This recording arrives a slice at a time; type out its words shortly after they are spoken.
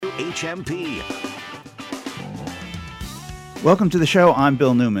WHMP. Welcome to the show. I'm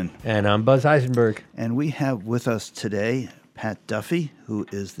Bill Newman. And I'm Buzz Eisenberg. And we have with us today Pat Duffy, who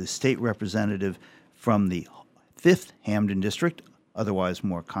is the state representative from the 5th Hamden District, otherwise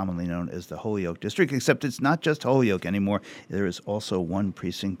more commonly known as the Holyoke District, except it's not just Holyoke anymore. There is also one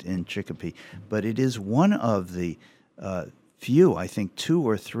precinct in Chicopee. But it is one of the few, I think 2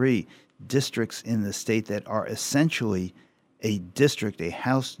 or 3 districts in the state that are essentially a district, a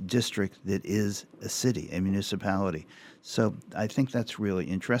House district that is a city, a municipality. So I think that's really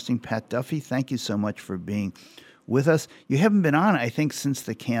interesting. Pat Duffy, thank you so much for being with us. You haven't been on, I think, since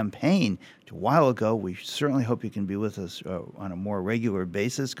the campaign a while ago. We certainly hope you can be with us on a more regular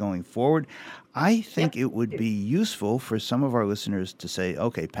basis going forward. I think it would be useful for some of our listeners to say,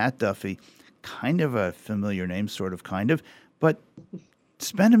 okay, Pat Duffy, kind of a familiar name, sort of, kind of, but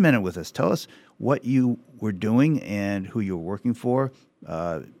spend a minute with us. Tell us what you were doing and who you were working for.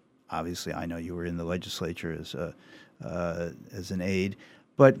 Obviously, I know you were in the legislature as an aide,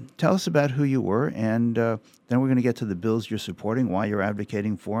 but tell us about who you were, and then we're going to get to the bills you're supporting, why you're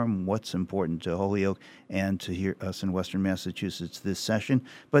advocating for them, what's important to Holyoke and to us in Western Massachusetts this session.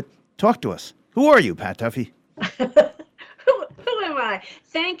 But talk to us. Who are you, Pat Duffy? Who am I?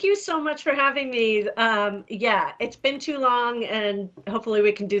 Thank you so much for having me. It's been too long, and hopefully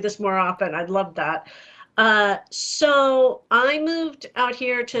we can do this more often. I'd love that. So I moved out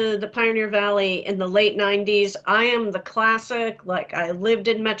here to the Pioneer Valley in the late 90s. I am the classic, I lived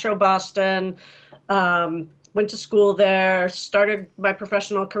in Metro Boston, went to school there, started my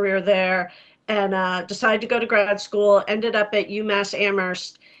professional career there, and decided to go to grad school, ended up at UMass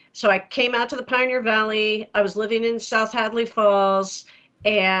Amherst. So I came out to the Pioneer Valley. I was living in South Hadley Falls,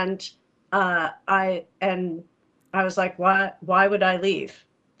 and I was like, why would I leave?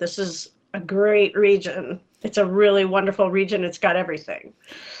 This is a great region. It's a really wonderful region. It's got everything.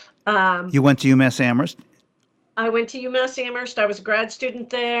 You went to UMass Amherst? I went to UMass Amherst. I was a grad student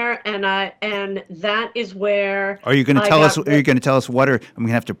there, and that is where. Are you going to tell us? Are you going to tell us what? Or I'm going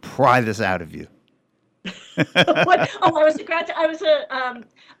to have to pry this out of you. What? Oh, I was a grad. I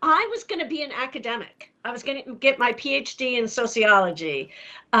was going to be an academic. I was going to get my PhD in sociology,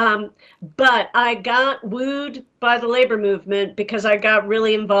 but I got wooed by the labor movement because I got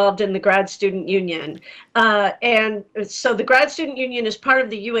really involved in the grad student union, and so the grad student union is part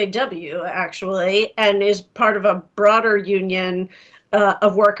of the UAW actually, and is part of a broader union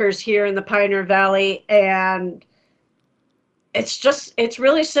of workers here in the Pioneer Valley, and it's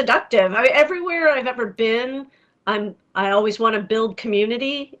really seductive. I mean, everywhere I've ever been, I always want to build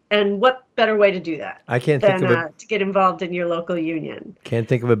community, and what better way to do that to get involved in your local union? Can't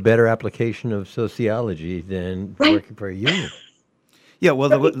think of a better application of sociology than working for a union. Yeah, well,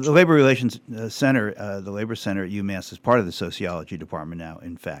 the Labor Relations Center, the Labor Center at UMass is part of the sociology department now.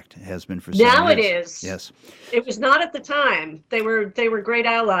 In fact, it has been for some now. years. It is. Yes, it was not at the time. They were great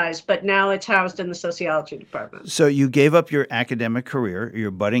allies, but now it's housed in the sociology department. So you gave up your academic career,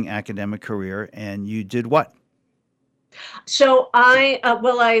 your budding academic career, and you did what? So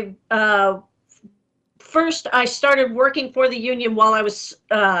first, I started working for the union while I was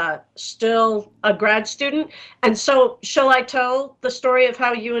still a grad student. And so, shall I tell the story of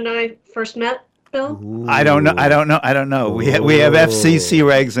how you and I first met, Bill? Ooh. I don't know. We have FCC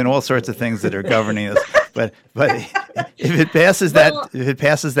regs and all sorts of things that are governing us. but if it passes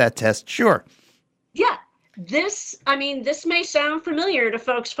that test, sure. Yeah. This may sound familiar to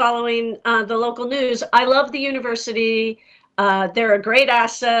folks following the local news. I love the university. They're a great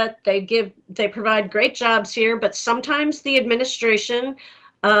asset. They provide great jobs here, but sometimes the administration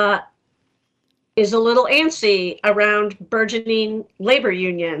is a little antsy around burgeoning labor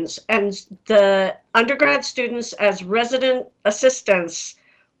unions, and the undergrad students as resident assistants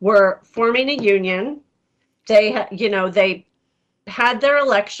were forming a union. They had their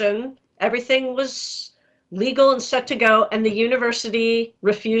election. Everything was legal and set to go, and the university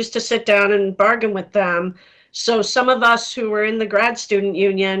refused to sit down and bargain with them. So some of us who were in the grad student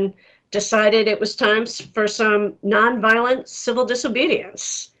union decided it was time for some nonviolent civil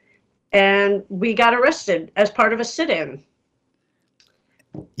disobedience, and we got arrested as part of a sit-in.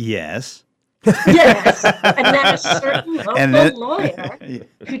 Yes. Yes, and then a certain local lawyer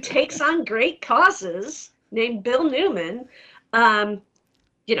who takes on great causes named Bill Newman,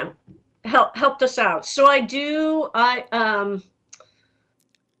 helped us out. So I didn't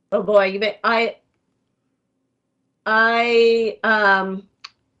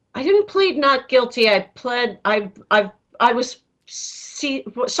plead not guilty. I was see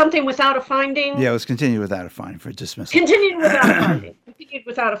something without a finding. Yeah, it was continued without a finding for dismissal. Continued without a finding. Continued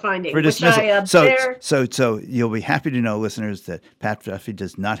without a finding. For dismissal. Which I So you'll be happy to know, listeners, that Pat Duffy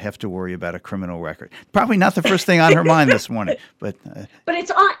does not have to worry about a criminal record. Probably not the first thing on her mind this morning, but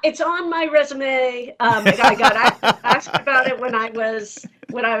it's on my resume. I got asked about it when I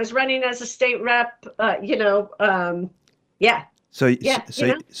was running as a state rep. Yeah. So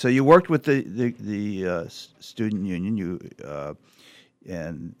you worked with the student union.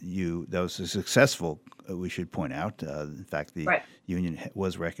 That was a successful. We should point out. In fact, the union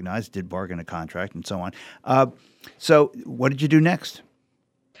was recognized, did bargain a contract, and so on. So what did you do next?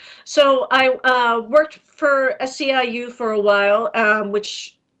 So I worked for SEIU for a while,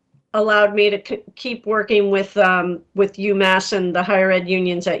 which allowed me to keep working with UMass and the higher ed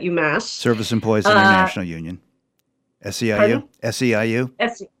unions at UMass. Service Employees International Union. SEIU? SEIU?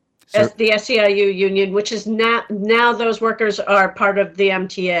 The SEIU union, which is now those workers are part of the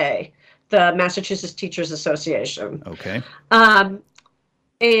MTA, the Massachusetts Teachers Association. Okay.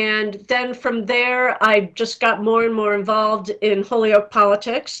 And then from there, I just got more and more involved in Holyoke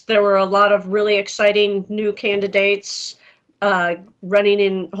politics. There were a lot of really exciting new candidates running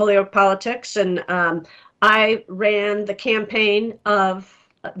in Holyoke politics, and I ran the campaign of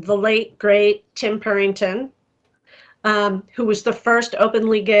the late, great Tim Purrington, who was the first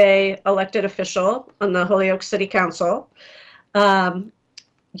openly gay elected official on the Holyoke City Council.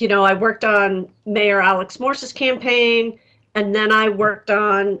 I worked on Mayor Alex Morse's campaign, and then I worked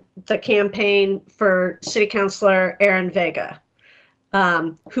on the campaign for City Councilor Aaron Vega,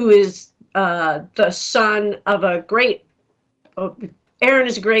 who is the son of a great, Aaron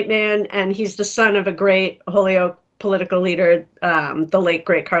is a great man, and he's the son of a great Holyoke political leader, the late,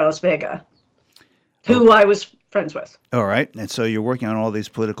 great Carlos Vega, who I was friends with. All right, and so you're working on all these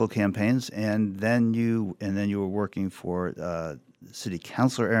political campaigns, and then you were working for City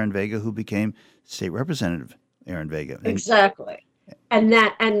Councilor Aaron Vega, who became State Representative Aaron Vega. Exactly, and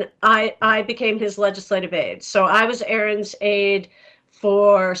I became his legislative aide. So I was Aaron's aide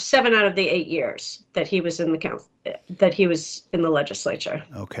for 7 out of the 8 years that he was in the council, that he was in the legislature.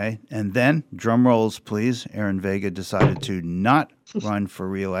 Okay, and then drum rolls, please. Aaron Vega decided to not run for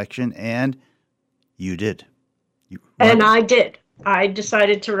re-election, and you did. And I did. I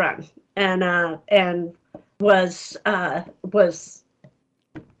decided to run, and was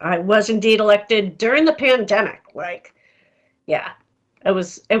indeed elected during the pandemic. It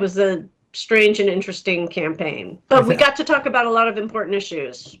was a strange and interesting campaign, but we got to talk about a lot of important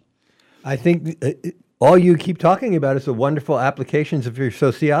issues. I think all you keep talking about is the wonderful applications of your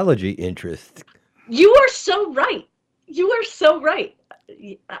sociology interest. You are so right.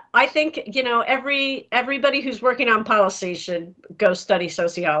 I think, everybody who's working on policy should go study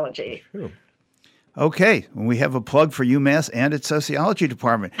sociology. True. Okay, well, we have a plug for UMass and its sociology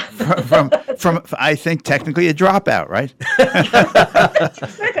department from I think technically a dropout, right?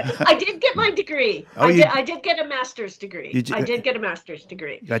 I did get my degree. I did get a master's degree. I did get a master's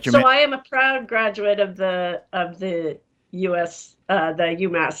degree. So I am a proud graduate of the UMass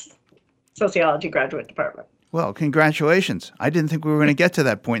sociology graduate department. Well, congratulations. I didn't think we were going to get to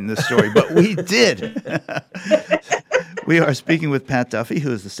that point in this story, but we did. We are speaking with Pat Duffy,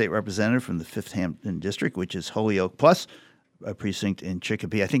 who is the state representative from the 5th Hampden District, which is Holyoke plus a precinct in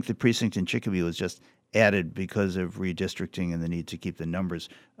Chicopee. I think the precinct in Chicopee was just added because of redistricting and the need to keep the numbers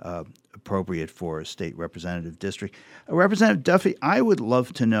appropriate for a state representative district. Representative Duffy, I would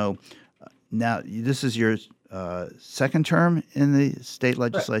love to know, now this is your second term in the state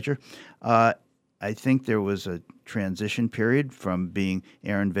legislature. Right. I think there was a transition period from being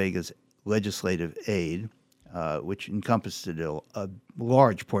Aaron Vega's legislative aide, which encompassed a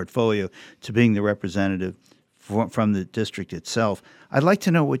large portfolio, to being the representative from the district itself. I'd like to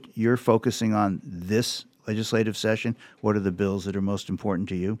know what you're focusing on this legislative session. What are the bills that are most important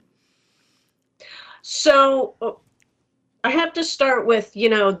to you? So I have to start with,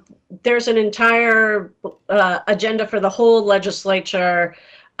 there's an entire agenda for the whole legislature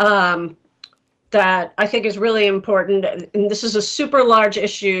that I think is really important. And this is a super large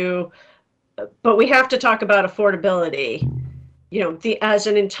issue, but we have to talk about affordability, as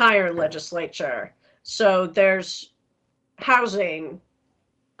an entire legislature. So there's housing,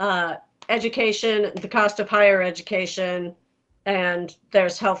 education, the cost of higher education, and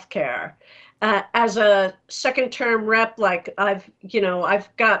there's healthcare. As a second-term rep, I've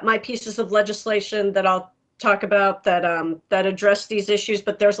got my pieces of legislation that I'll talk about that address these issues,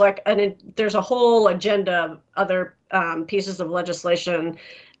 but there's a whole agenda of other pieces of legislation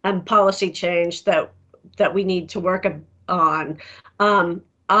and policy change that we need to work on.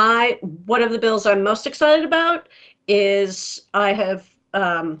 One of the bills I'm most excited about is I have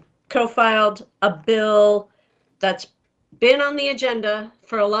co-filed a bill that's been on the agenda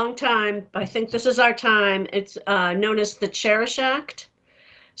for a long time. I think this is our time. It's known as the Cherish Act.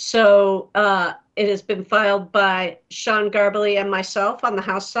 So it has been filed by Sean Garbely and myself on the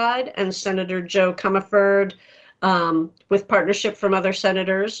House side, and Senator Joe Comerford with partnership from other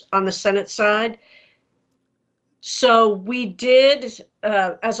senators on the Senate side. So we did,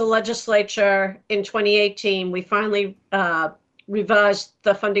 as a legislature in 2018, we finally revised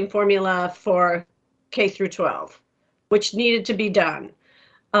the funding formula for K through 12, which needed to be done.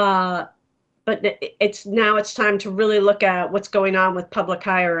 But it's time to really look at what's going on with public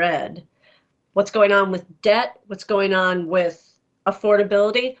higher ed, what's going on with debt, what's going on with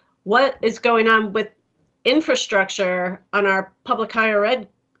affordability, what is going on with infrastructure on our public higher ed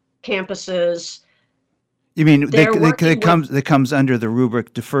campuses. You mean that comes under the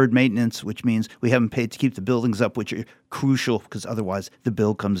rubric deferred maintenance, which means we haven't paid to keep the buildings up, which are crucial because otherwise the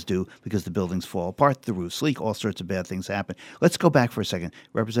bill comes due because the buildings fall apart, the roofs leak, all sorts of bad things happen. Let's go back for a second.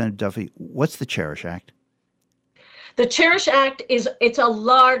 Representative Duffy, what's the Cherish Act? The Cherish Act it's a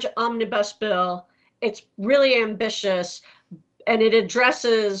large omnibus bill. It's really ambitious, and it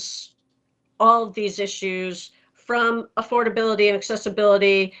addresses all of these issues from affordability and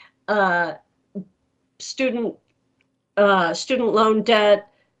accessibility, student loan debt,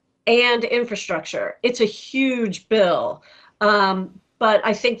 and infrastructure. It's a huge bill, but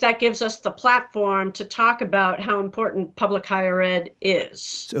I think that gives us the platform to talk about how important public higher ed is.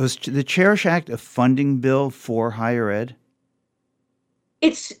 So is the Cherish Act a funding bill for higher ed?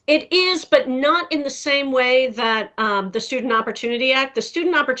 It is, but not in the same way that the Student Opportunity Act. The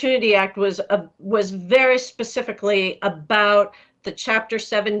Student Opportunity Act was very specifically about the Chapter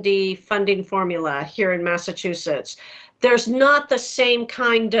 7D funding formula here in Massachusetts. There's not the same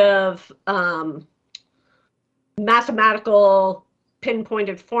kind of mathematical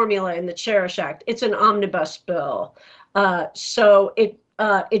pinpointed formula in the Cherish Act. It's an omnibus bill. So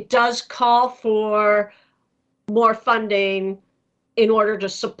it does call for more funding in order to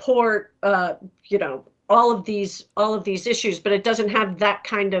support all of these issues, but it doesn't have that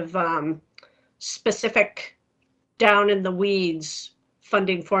kind of specific down in the weeds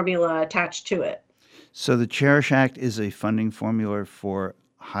funding formula attached to it. So the Cherish Act is a funding formula for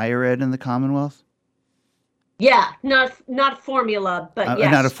higher ed in the Commonwealth? Yeah, not formula, but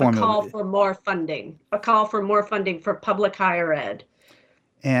yes, not a formula. A call for more funding. A call for more funding for public higher ed.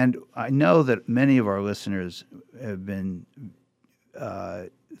 And I know that many of our listeners have been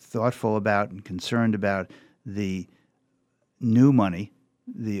thoughtful about and concerned about the new money,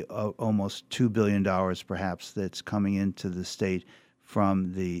 the almost $2 billion perhaps that's coming into the state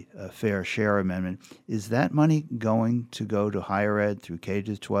from the Fair Share Amendment. Is that money going to go to higher ed through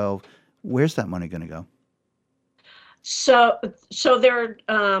K-12? Where's that money going to go? So there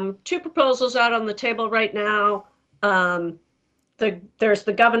are two proposals out on the table right now. There's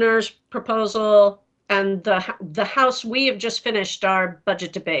the governor's proposal and the House. We have just finished our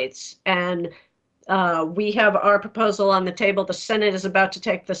budget debates, and we have our proposal on the table. The Senate is about to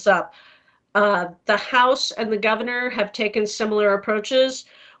take this up. The House and the governor have taken similar approaches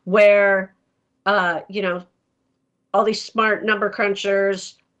where, all these smart number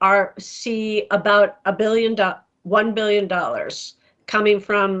crunchers see about $1 billion coming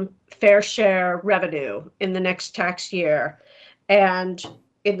from fair share revenue in the next tax year. And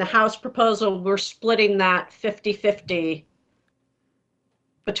in the House proposal, we're splitting that 50-50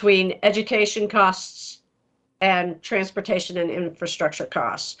 between education costs and transportation and infrastructure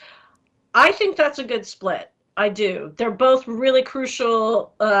costs. I think that's a good split. I do. They're both really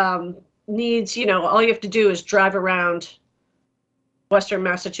crucial needs. All you have to do is drive around Western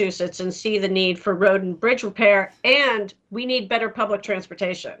Massachusetts and see the need for road and bridge repair, and we need better public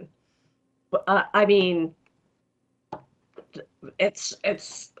transportation. It's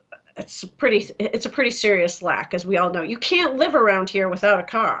a pretty serious lack, as we all know. You can't live around here without a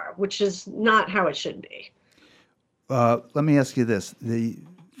car, which is not how it should be. Let me ask you this. The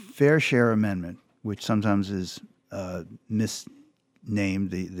Fair Share Amendment, which sometimes is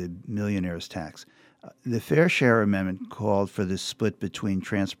misnamed the millionaire's tax, the Fair Share Amendment called for this split between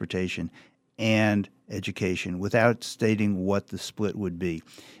transportation and education without stating what the split would be.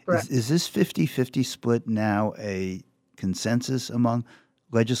 Is this 50-50 split now a consensus among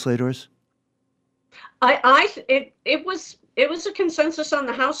legislators? It was a consensus on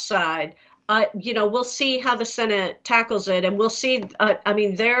the House side. We'll see how the Senate tackles it, and we'll see.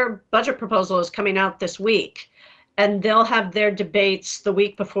 Their budget proposal is coming out this week, and they'll have their debates the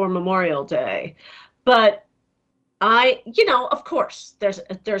week before Memorial Day. But of course,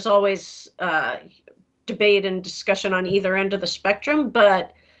 there's always debate and discussion on either end of the spectrum,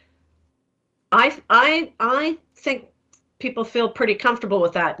 but I think people feel pretty comfortable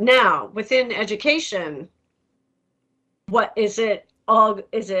with that. Now, within education, what is it all?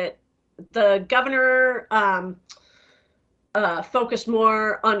 Is it the governor focused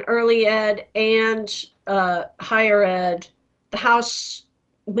more on early ed and higher ed? The House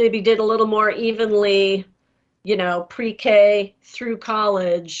maybe did a little more evenly, pre-K through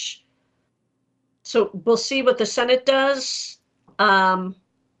college. So we'll see what the Senate does. We'll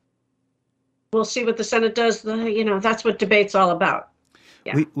see what the Senate does. That's what debate's all about.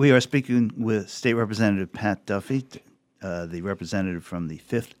 Yeah. We are speaking with State Representative Pat Duffy, the representative from the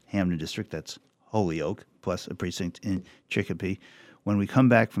 5th Hamden District. That's Holyoke, plus a precinct in Chicopee. When we come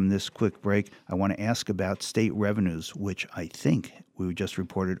back from this quick break, I want to ask about state revenues, which I think we just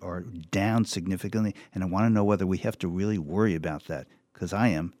reported are down significantly, and I want to know whether we have to really worry about that, because I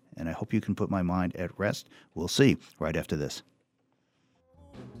am, and I hope you can put my mind at rest. We'll see right after this.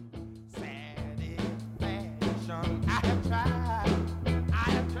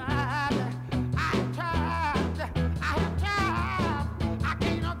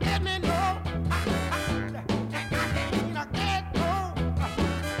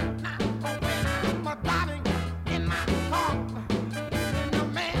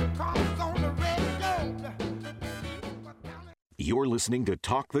 You're listening to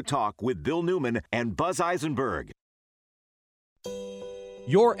Talk the Talk with Bill Newman and Buzz Eisenberg.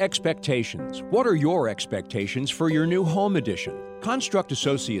 Your expectations. What are your expectations for your new home addition? Construct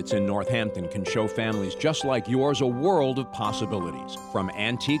Associates in Northampton can show families just like yours a world of possibilities. From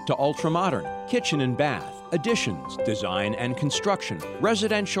antique to ultra-modern, kitchen and bath, additions, design and construction,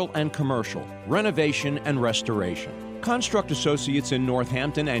 residential and commercial, renovation and restoration. Construct Associates in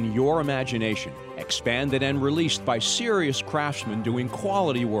Northampton and your imagination, expanded and released by serious craftsmen doing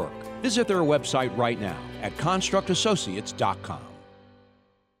quality work. Visit their website right now at constructassociates.com.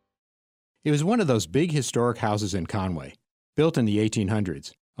 It was one of those big historic houses in Conway, built in the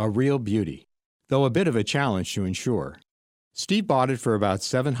 1800s, a real beauty, though a bit of a challenge to insure. Steve bought it for about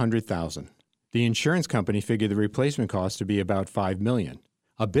 $700,000. The insurance company figured the replacement cost to be about $5 million,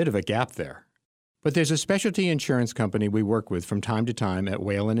 a bit of a gap there. But there's a specialty insurance company we work with from time to time at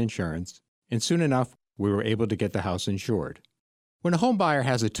Whalen Insurance, and soon enough, we were able to get the house insured. When a home buyer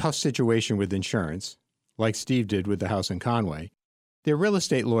has a tough situation with insurance, like Steve did with the house in Conway, their real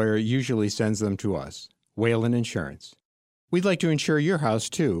estate lawyer usually sends them to us, Whalen Insurance. We'd like to insure your house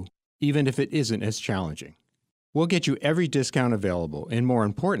too, even if it isn't as challenging. We'll get you every discount available, and more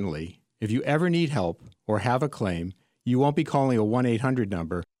importantly, if you ever need help or have a claim, you won't be calling a 1-800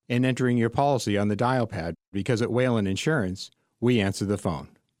 number and entering your policy on the dial pad, because at Whalen Insurance, we answer the phone.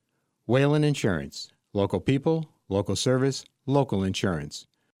 Whalen Insurance, local people, local service, local insurance,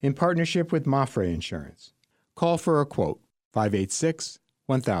 in partnership with Mafre Insurance. Call for a quote,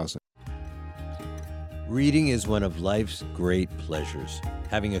 586-1000. Reading is one of life's great pleasures.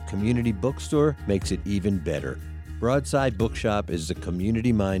 Having a community bookstore makes it even better. Broadside Bookshop is a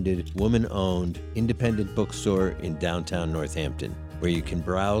community-minded, woman-owned, independent bookstore in downtown Northampton, where you can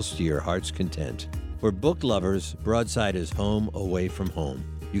browse to your heart's content. For book lovers, Broadside is home away from home.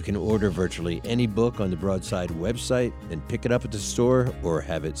 You can order virtually any book on the Broadside website and pick it up at the store or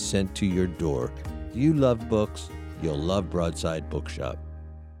have it sent to your door. Do you love books? You'll love Broadside Bookshop.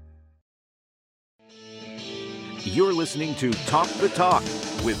 You're listening to Talk the Talk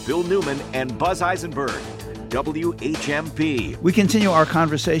with Bill Newman and Buzz Eisenberg, WHMP. We continue our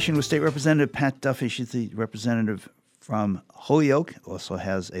conversation with State Representative Pat Duffy. She's the representative from Holyoke, also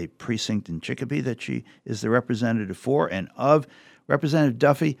has a precinct in Chicopee that she is the representative for and of. Representative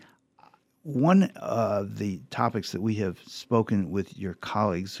Duffy, one of the topics that we have spoken with your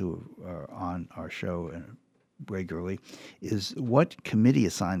colleagues who are on our show regularly is what committee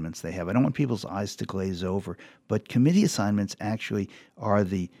assignments they have. I don't want people's eyes to glaze over, but committee assignments actually are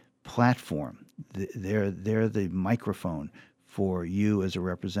the platform. They're the microphone for you as a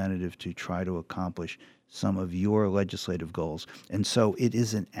representative to try to accomplish some of your legislative goals. And so it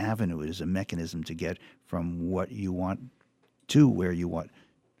is an avenue, it is a mechanism to get from what you want to where you want.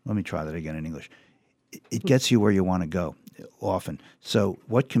 Let me try that again in English. It gets you where you want to go often. So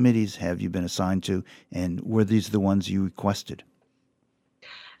what committees have you been assigned to, and were these the ones you requested?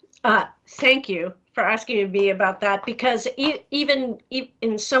 Thank you for asking me about that, because even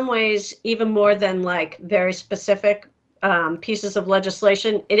in some ways, even more than like very specific pieces of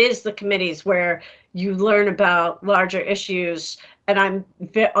legislation, it is the committees where you learn about larger issues. And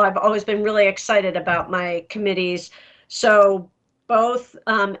I've always been really excited about my committees. So both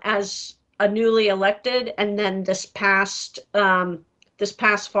as a newly elected, and then this past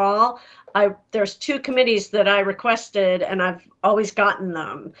fall, there's two committees that I requested, and I've always gotten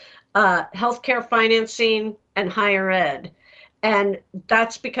them: healthcare financing and higher ed. And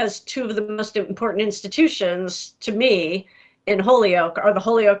that's because two of the most important institutions to me in Holyoke are the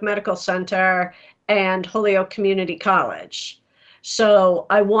Holyoke Medical Center and Holyoke Community College. So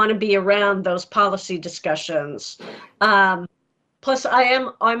I want to be around those policy discussions. Plus,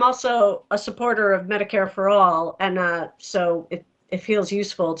 I'm also a supporter of Medicare for All, and so it feels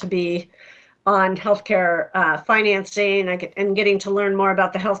useful to be on healthcare financing and getting to learn more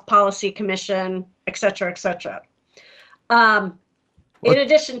about the Health Policy Commission, et cetera, et cetera. In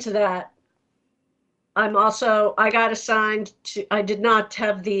addition to that, I got assigned to, I did not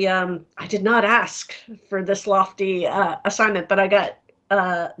ask for this lofty assignment, but I got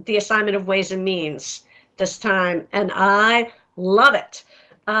the assignment of Ways and Means this time, and I love it.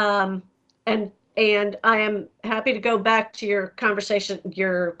 And I am happy to go back to your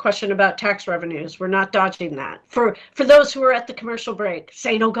question about tax revenues. We're not dodging that. For those who are at the commercial break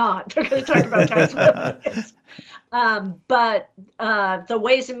saying, "Oh God, they're going to talk about tax revenues." But the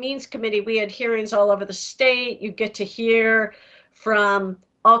Ways and Means Committee, we had hearings all over the state. You get to hear from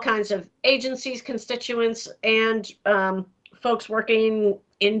all kinds of agencies, constituents, and folks working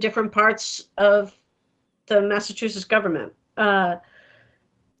in different parts of the Massachusetts government.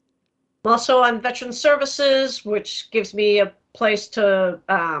 I'm also on Veteran Services, which gives me a place to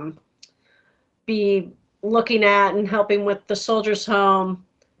be looking at and helping with the Soldiers' Home.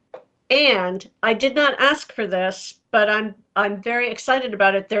 And I did not ask for this, but I'm very excited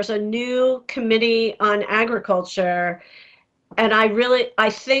about it. There's a new committee on agriculture, and I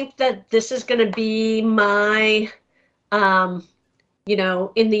think that this is going to be my, in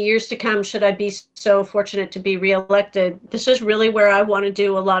the years to come, should I be so fortunate to be reelected, this is really where I want to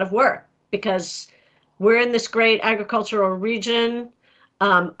do a lot of work, because we're in this great agricultural region.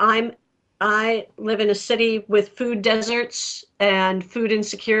 I live in a city with food deserts and food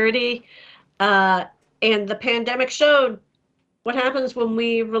insecurity, and the pandemic showed what happens when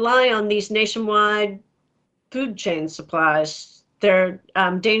we rely on these nationwide food chain supplies. They're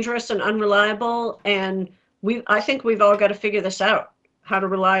dangerous and unreliable, and I think we've all got to figure this out, how to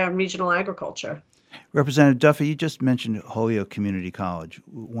rely on regional agriculture. Representative Duffy, you just mentioned Holyoke Community College,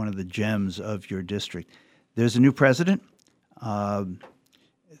 one of the gems of your district. There's a new president.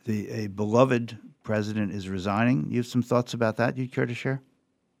 A beloved president is resigning. You have some thoughts about that you'd care to share?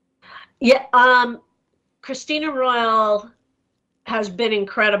 Yeah, Christina Royal has been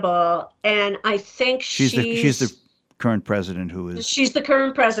incredible, and I think she's the current president who is... She's the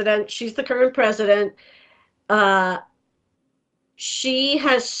current president. She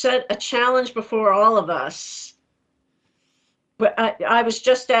has set a challenge before all of us. But I was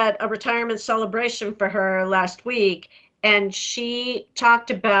just at a retirement celebration for her last week, and she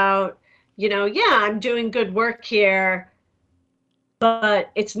talked about, I'm doing good work here, but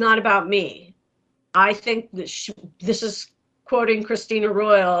it's not about me. I think that this is quoting Christina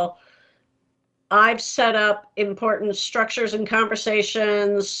Royal. I've set up important structures and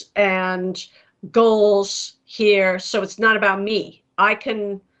conversations and goals here, so it's not about me. I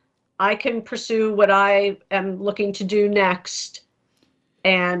can pursue what I am looking to do next,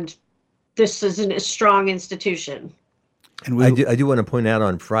 and this is a strong institution. And I do want to point out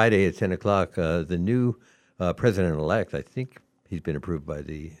on Friday at 10 o'clock, the new president-elect, I think he's been approved by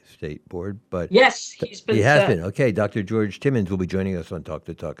the state board. But yes, he's been. He has been. Okay, Dr. George Timmons will be joining us on Talk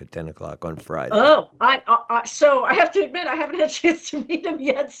to Talk at 10 o'clock on Friday. Oh, so I have to admit, I haven't had a chance to meet him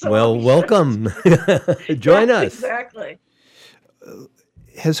yet. So well, welcome. Join us. Exactly.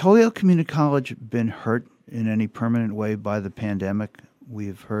 Has Holyoke Community College been hurt in any permanent way by the pandemic?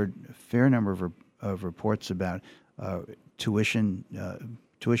 We've heard a fair number of reports about tuition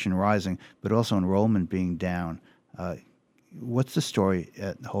rising, but also enrollment being down. What's the story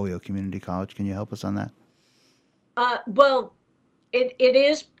at Holyoke Community College? Can you help us on that? Well, it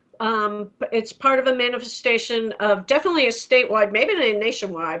is. It's part of a manifestation of definitely a statewide, maybe not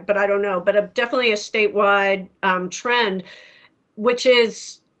nationwide, but I don't know, but definitely a statewide trend, which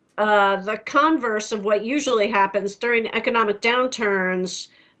is the converse of what usually happens during economic downturns.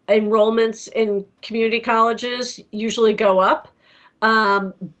 Enrollments in community colleges usually go up.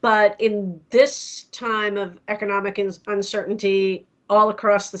 But in this time of economic uncertainty all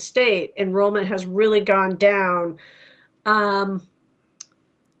across the state, enrollment has really gone down.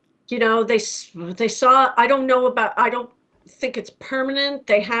 They saw, I don't think it's permanent.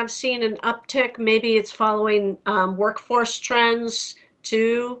 They have seen an uptick. Maybe it's following workforce trends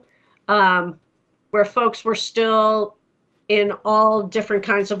too, where folks were still in all different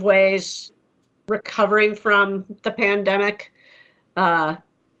kinds of ways, recovering from the pandemic.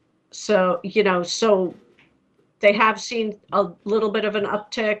 So they have seen a little bit of an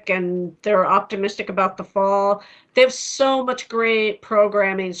uptick, and they're optimistic about the fall. They have so much great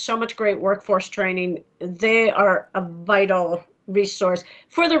programming, so much great workforce training. They are a vital resource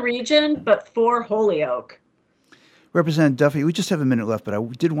for the region, but for Holyoke. Representative Duffy, we just have a minute left, but I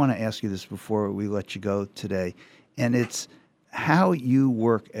did want to ask you this before we let you go today, and it's how you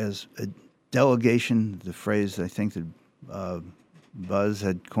work as a delegation, the phrase I think that Buzz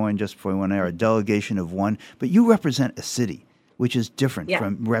had coined just before we went there, a delegation of one, but you represent a city, which is different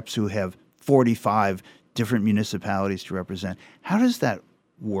from reps who have 45 different municipalities to represent. How does that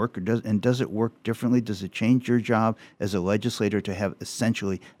work, does it work differently? Does it change your job as a legislator to have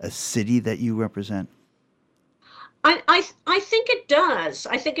essentially a city that you represent? I think it does.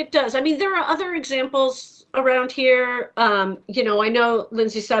 I think it does. I mean, there are other examples around here. I know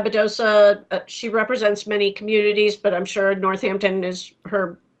Lindsay Sabadosa, she represents many communities, but I'm sure Northampton is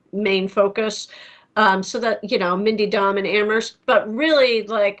her main focus. So that, Mindy Dom and Amherst, but really,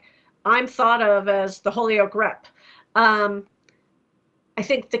 I'm thought of as the Holyoke rep. I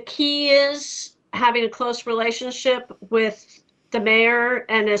think the key is having a close relationship with the mayor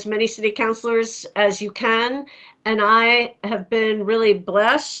and as many city councilors as you can. And I have been really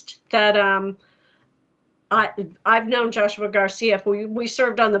blessed that I've known Joshua Garcia. We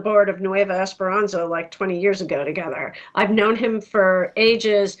served on the board of Nueva Esperanza 20 years ago together. I've known him for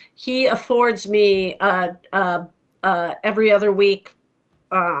ages. He affords me every other week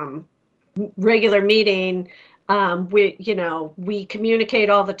regular meeting. We communicate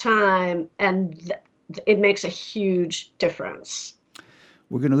all the time, and it makes a huge difference.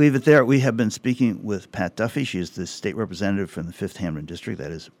 We're going to leave it there. We have been speaking with Pat Duffy. She is the state representative from the 5th Hamden District. That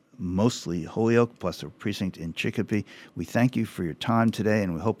is mostly Holyoke, plus a precinct in Chicopee. We thank you for your time today,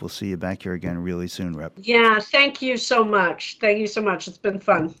 and we hope we'll see you back here again really soon, Rep. Yeah, thank you so much. Thank you so much. It's been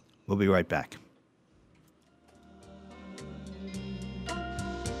fun. We'll be right back.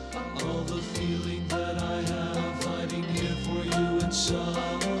 All the feeling that I have fighting here for you inside.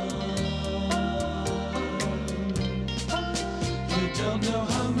 You don't know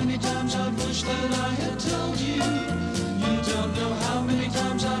how many times I've wished that I had told you. You don't know how many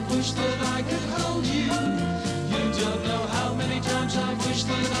times I've wished that I could hold you. You don't know how many times I've wished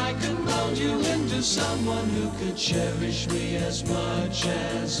that I could mold you into someone who could cherish me as much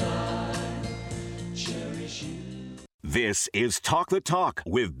as I cherish you. This is Talk the Talk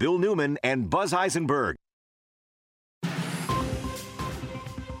with Bill Newman and Buzz Eisenberg.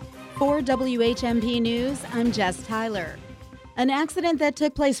 For WHMP News, I'm Jess Tyler. An accident that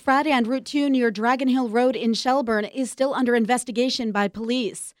took place Friday on Route 2 near Dragon Hill Road in Shelburne is still under investigation by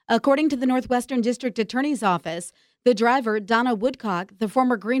police. According to the Northwestern District Attorney's Office, the driver, Donna Woodcock, the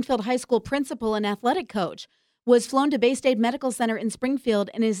former Greenfield High School principal and athletic coach, was flown to Bay State Medical Center in Springfield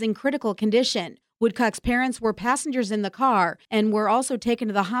and is in critical condition. Woodcock's parents were passengers in the car and were also taken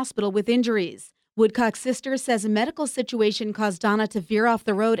to the hospital with injuries. Woodcock's sister says a medical situation caused Donna to veer off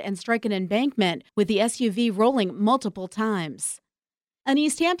the road and strike an embankment, with the SUV rolling multiple times. An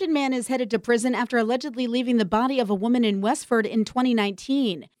East Hampton man is headed to prison after allegedly leaving the body of a woman in Westford in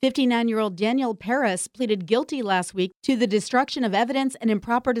 2019. 59-year-old Daniel Paris pleaded guilty last week to the destruction of evidence and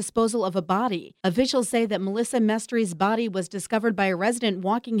improper disposal of a body. Officials say that Melissa Mestry's body was discovered by a resident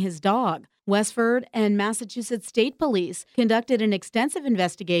walking his dog. Westford and Massachusetts State Police conducted an extensive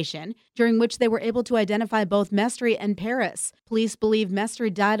investigation, during which they were able to identify both Mestry and Paris. Police believe Mestry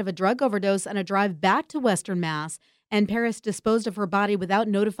died of a drug overdose on a drive back to Western Mass, and Paris disposed of her body without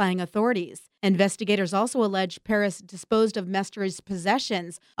notifying authorities. Investigators also allege Paris disposed of Mestry's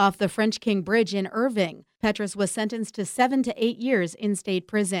possessions off the French King Bridge in Irving. Petrus was sentenced to 7 to 8 years in state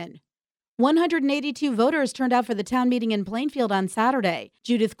prison. 182 voters turned out for the town meeting in Plainfield on Saturday.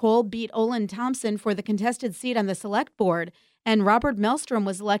 Judith Cole beat Olin Thompson for the contested seat on the select board, and Robert Melstrom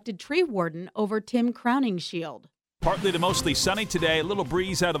was elected tree warden over Tim Crowningshield. Partly to mostly sunny today, a little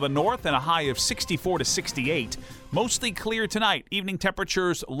breeze out of the north and a high of 64 to 68. Mostly clear tonight. Evening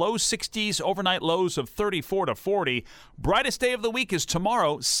temperatures low 60s, overnight lows of 34 to 40. Brightest day of the week is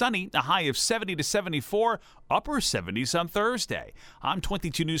tomorrow, sunny, a high of 70 to 74, upper 70s on Thursday. I'm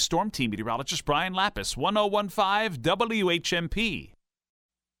 22 News Storm Team meteorologist Brian Lapis, 1015 WHMP.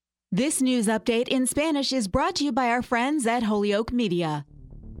 This news update in Spanish is brought to you by our friends at Holyoke Media.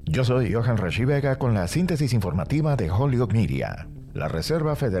 Yo soy Johan Rashi Vega con la síntesis informativa de Holyoke Media. La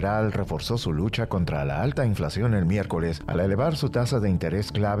Reserva Federal reforzó su lucha contra la alta inflación el miércoles al elevar su tasa de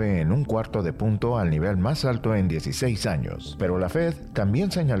interés clave en 1/4 de punto al nivel más alto en 16 años. Pero la Fed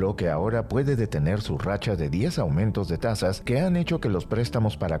también señaló que ahora puede detener su racha de 10 aumentos de tasas que han hecho que los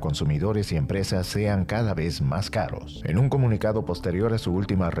préstamos para consumidores y empresas sean cada vez más caros. En un comunicado posterior a su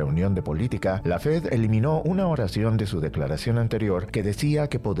última reunión de política, la Fed eliminó una oración de su declaración anterior que decía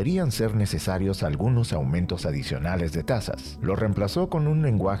que podrían ser necesarios algunos aumentos adicionales de tasas. Lo reemplazó con un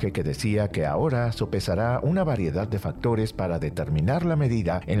lenguaje que decía que ahora sopesará una variedad de factores para determinar la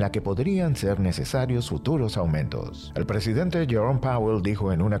medida en la que podrían ser necesarios futuros aumentos. El presidente Jerome Powell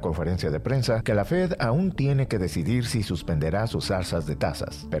dijo en una conferencia de prensa que la Fed aún tiene que decidir si suspenderá sus alzas de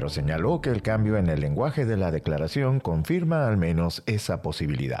tasas, pero señaló que el cambio en el lenguaje de la declaración confirma al menos esa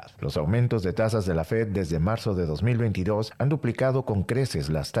posibilidad. Los aumentos de tasas de la Fed desde marzo de 2022 han duplicado con creces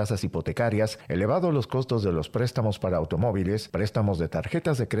las tasas hipotecarias, elevado los costos de los préstamos para automóviles, préstamos de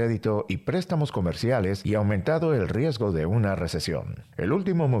tarjetas de crédito y préstamos comerciales y aumentado el riesgo de una recesión. El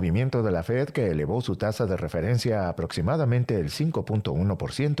último movimiento de la Fed, que elevó su tasa de referencia a aproximadamente el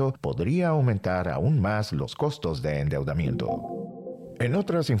 5.1%, podría aumentar aún más los costos de endeudamiento. En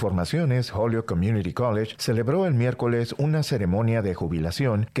otras informaciones, Holyoke Community College celebró el miércoles una ceremonia de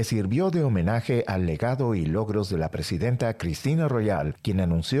jubilación que sirvió de homenaje al legado y logros de la presidenta Cristina Royal, quien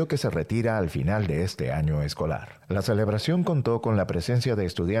anunció que se retira al final de este año escolar. La celebración contó con la presencia de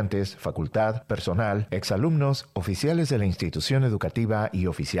estudiantes, facultad, personal, exalumnos, oficiales de la institución educativa y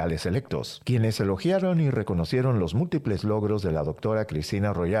oficiales electos, quienes elogiaron y reconocieron los múltiples logros de la doctora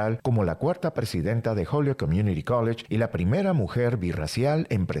Cristina Royal como la 4ª presidenta de Holyoke Community College y la primera mujer birracial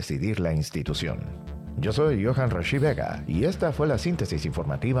en presidir la institución. Yo soy Johan Rashi Vega y esta fue la síntesis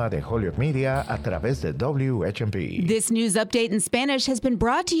informativa de Holyoke Media a través de WHMP. This news update in Spanish has been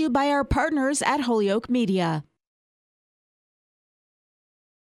brought to you by our partners at Holyoke Media.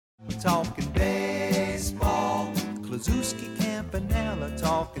 We're talking baseball, Klazuski, Campanella,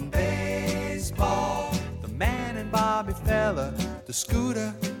 talking baseball. The man and Bobby Fella, the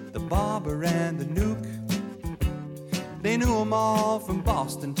Scooter, the Barber and the Nuke. They knew them all from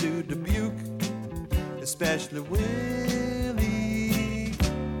Boston to Dubuque, especially Willie,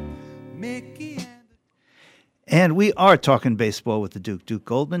 Mickey, And we are talking baseball with the Duke. Duke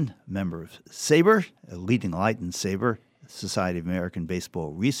Goldman, member of SABR, a leading light in SABR, Society of American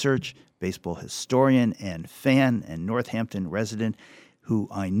Baseball Research, baseball historian and fan, and Northampton resident, who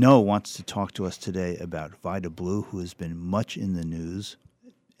I know wants to talk to us today about Vida Blue, who has been much in the news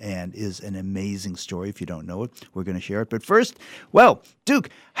and is an amazing story. If you don't know it, we're going to share it. But first, well,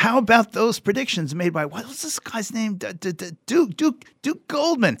 Duke, how about those predictions made by, what was this guy's name? Duke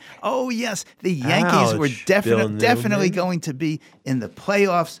Goldman. Oh, yes, the Yankees were definitely going to be in the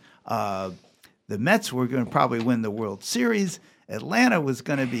playoffs. The Mets were going to probably win the World Series. Atlanta was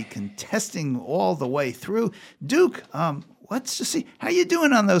going to be contesting all the way through. Duke, let's just see. How you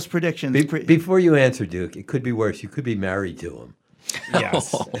doing on those predictions? Before you answer, Duke, it could be worse. You could be married to him.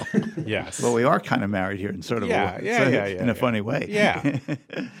 Yes. Yes. Well, we are kind of married here in sort of in a funny way. Yeah.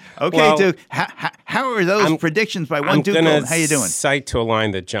 Okay, Well, Duke. How are those predictions by one Duke Goldman? How you doing? Cite to a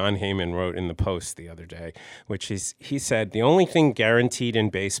line that John Heyman wrote in the Post the other day, which is he said the only thing guaranteed in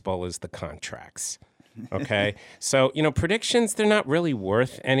baseball is the contracts. Okay, so predictions, they're not really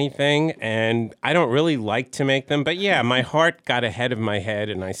worth anything, and I don't really like to make them. But yeah, my heart got ahead of my head,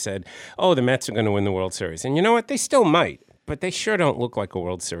 and I said, "Oh, the Mets are going to win the World Series," and you know what? They still might. But they sure don't look like a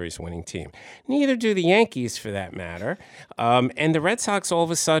World Series winning team. Neither do the Yankees, for that matter. And the Red Sox all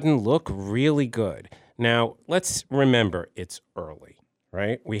of a sudden look really good. Now, let's remember, it's early,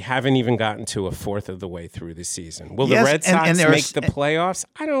 right? We haven't even gotten to a fourth of the way through the season. Will the Red Sox make the playoffs?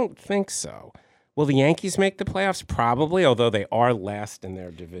 I don't think so. Will the Yankees make the playoffs? Probably, although they are last in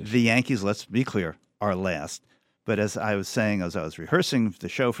their division. The Yankees, let's be clear, are last. But as I was saying, as I was rehearsing the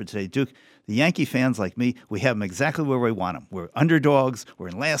show for today, Duke, the Yankee fans like me, we have them exactly where we want them. We're underdogs. We're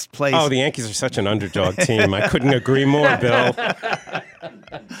in last place. Oh, the Yankees are such an underdog team. I couldn't agree more, Bill.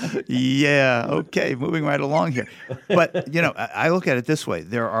 Yeah, okay, moving right along here. But, I look at it this way.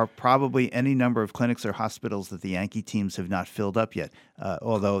 There are probably any number of clinics or hospitals that the Yankee teams have not filled up yet,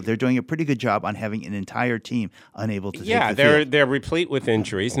 although they're doing a pretty good job on having an entire team unable to take the field. They're replete with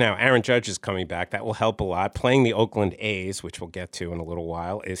injuries. Now, Aaron Judge is coming back. That will help a lot. Playing the Oakland A's, which we'll get to in a little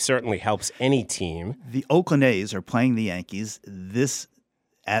while, it certainly helps any team. The Oakland A's are playing the Yankees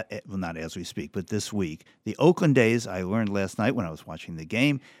not as we speak, but this week. The Oakland A's, I learned last night when I was watching the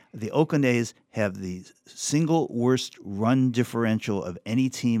game, the Oakland A's have the single worst run differential of any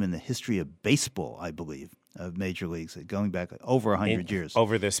team in the history of baseball, I believe. of major leagues, going back over 100 years.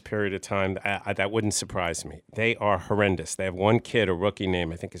 Over this period of time, that wouldn't surprise me. They are horrendous. They have one kid, a rookie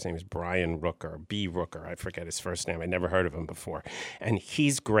name, I think his name is Brian Rooker, B. Rooker, I forget his first name. I never heard of him before. And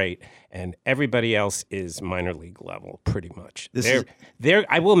he's great, and everybody else is minor league level, pretty much.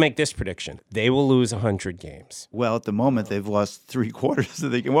 I will make this prediction. They will lose 100 games. Well, at the moment, they've lost 3/4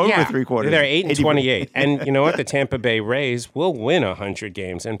 of the game. Over 3/4. They're 8-28. And you know what? The Tampa Bay Rays will win 100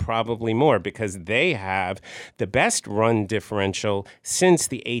 games and probably more because they have the best run differential since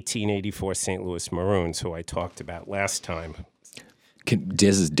the 1884 St. Louis Maroons, who I talked about last time.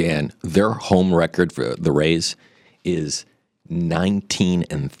 This is Dan. Their home record for the Rays is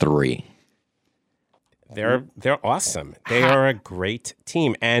 19-3. They're awesome. They are a great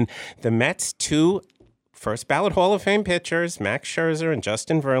team. And the Mets, two first ballot Hall of Fame pitchers, Max Scherzer and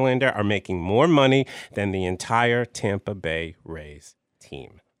Justin Verlander, are making more money than the entire Tampa Bay Rays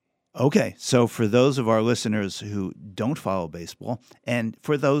team. Okay, so for those of our listeners who don't follow baseball, and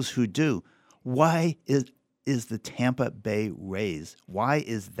for those who do, why is the Tampa Bay Rays, why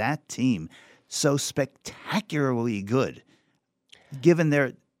is that team so spectacularly good, given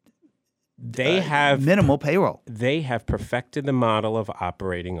their minimal payroll? They have perfected the model of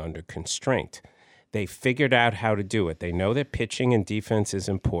operating under constraint. They figured out how to do it. They know that pitching and defense is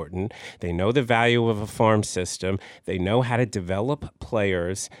important. They know the value of a farm system. They know how to develop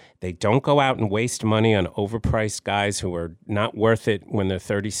players. They don't go out and waste money on overpriced guys who are not worth it when they're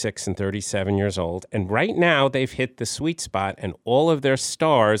 36 and 37 years old. And right now, they've hit the sweet spot, and all of their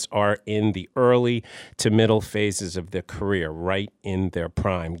stars are in the early to middle phases of their career, right in their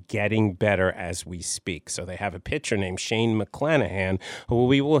prime, getting better as we speak. So they have a pitcher named Shane McClanahan, who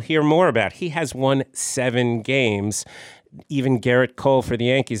we will hear more about. He has won 7 games. Even Garrett Cole for the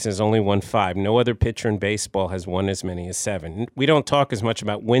Yankees has only won 5. No other pitcher in baseball has won as many as 7. We don't talk as much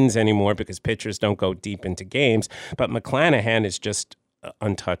about wins anymore because pitchers don't go deep into games, but McClanahan is just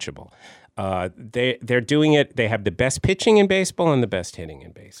untouchable. They're doing it. They have the best pitching in baseball and the best hitting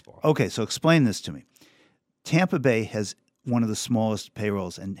in baseball. Okay, so explain this to me. Tampa Bay has one of the smallest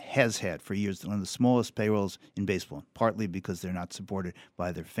payrolls and has had for years one of the smallest payrolls in baseball, partly because they're not supported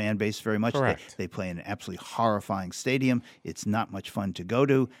by their fan base very much. Correct. They play in an absolutely horrifying stadium. It's not much fun to go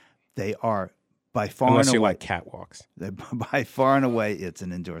to. They are by far Unless and you away, like catwalks. by far and away, it's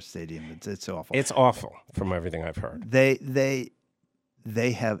an indoor stadium. It's awful. It's awful from everything I've heard. They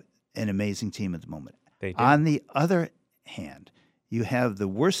have an amazing team at the moment. They do. On the other hand, you have the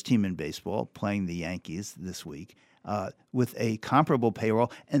worst team in baseball playing the Yankees this week. With a comparable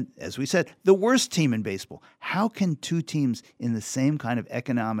payroll, and as we said, the worst team in baseball. How can two teams in the same kind of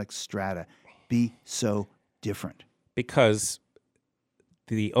economic strata be so different? Because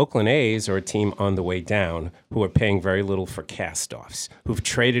the Oakland A's are a team on the way down who are paying very little for cast-offs, who've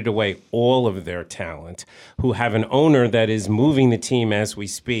traded away all of their talent, who have an owner that is moving the team as we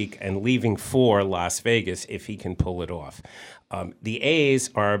speak and leaving for Las Vegas if he can pull it off. The A's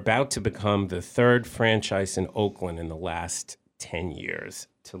are about to become the third franchise in Oakland in the last 10 years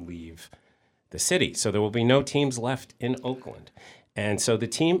to leave the city. So there will be no teams left in Oakland. And so the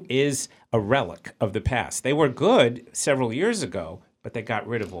team is a relic of the past. They were good several years ago, but they got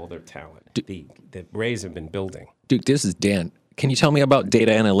rid of all their talent. The Rays have been building. Duke, this is Dan. Can you tell me about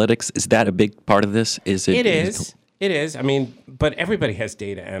data analytics? Is that a big part of this? It is. It is. I mean, but everybody has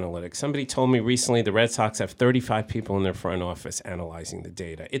data analytics. Somebody told me recently the Red Sox have 35 people in their front office analyzing the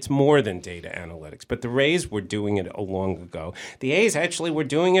data. It's more than data analytics. But the Rays were doing it long ago. The A's actually were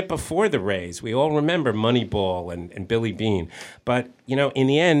doing it before the Rays. We all remember Moneyball and Billy Beane. But, you know, in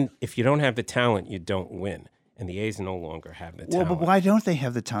the end, if you don't have the talent, you don't win. And the A's no longer have the talent. Well, but why don't they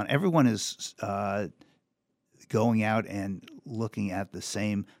have the talent? Everyone is going out and looking at the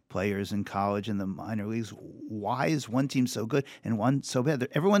same players in college and the minor leagues. Why is one team so good and one so bad?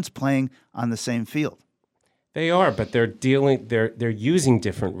 Everyone's playing on the same field. They are, but they're using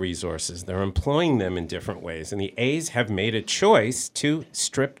different resources. They're employing them in different ways. And the A's have made a choice to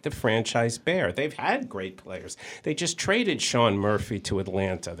strip the franchise bare. They've had great players. They just traded Sean Murphy to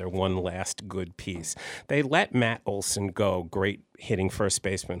Atlanta, their one last good piece. They let Matt Olson go, great hitting first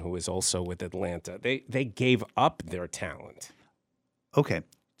baseman who is also with Atlanta. They gave up their talent. Okay,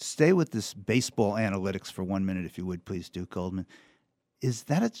 stay with this baseball analytics for 1 minute, if you would, please, Duke Goldman. Is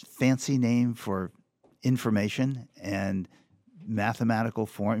that a fancy name for information and mathematical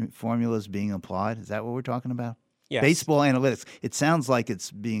formulas being applied? Is that what we're talking about? Yes. Baseball analytics. It sounds like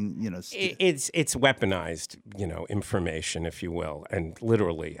it's being, It's weaponized, information, if you will, and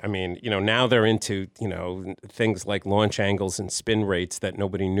literally. I mean, now they're into, things like launch angles and spin rates that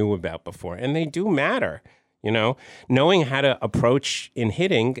nobody knew about before, and they do matter. You know, knowing how to approach in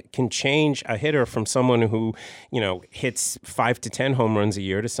hitting can change a hitter from someone who, hits 5 to 10 home runs a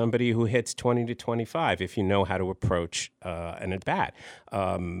year to somebody who hits 20 to 25 if you know how to approach an at-bat.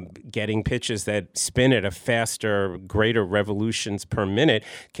 Getting pitches that spin at a faster, greater revolutions per minute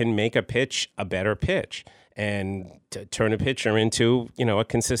can make a pitch a better pitch and to turn a pitcher into, a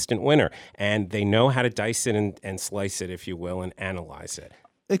consistent winner. And they know how to dice it and slice it, if you will, and analyze it.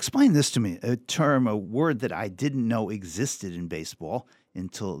 Explain this to me, a word that I didn't know existed in baseball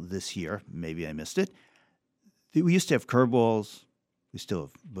until this year. Maybe I missed it. We used to have curveballs. We still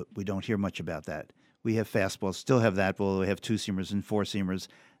have, but we don't hear much about that. We have fastballs, still have that, but we have two-seamers and four-seamers,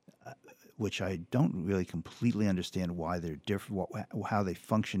 which I don't really completely understand why they're different, how they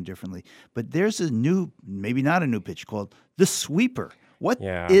function differently. But there's a new, maybe not a new pitch, called the sweeper. What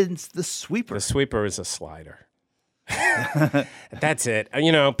is the sweeper? The sweeper is a slider. That's it.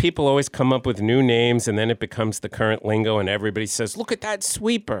 People always come up with new names, and then it becomes the current lingo, and everybody says, look at that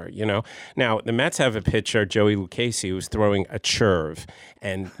sweeper, Now, the Mets have a pitcher, Joey Lucchesi, who's throwing a curve.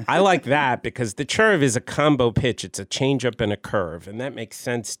 And I like that because the curve is a combo pitch. It's a changeup and a curve, and that makes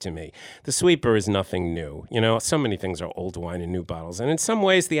sense to me. The sweeper is nothing new. So many things are old wine in new bottles. And in some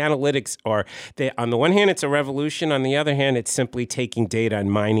ways, the analytics are, on the one hand, it's a revolution. On the other hand, it's simply taking data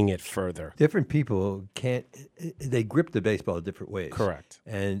and mining it further. Different people they grip the baseball different ways. Correct.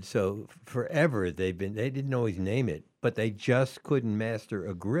 And so forever they didn't always name it, but they just couldn't master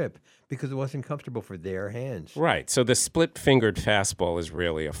a grip because it wasn't comfortable for their hands. Right. So the split-fingered fastball is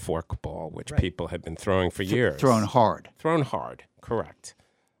really a forkball, which people had been throwing for years. Thrown hard. Thrown hard. Correct.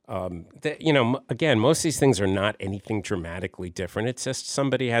 Again, most of these things are not anything dramatically different. It's just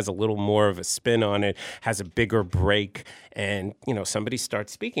somebody has a little more of a spin on it, has a bigger break, and, somebody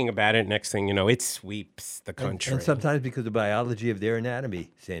starts speaking about it. Next thing you know, it sweeps the country. And sometimes because of the biology of their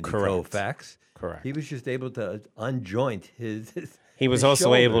anatomy, Sandy Koufax. Correct. He was just able to unjoint his He was his also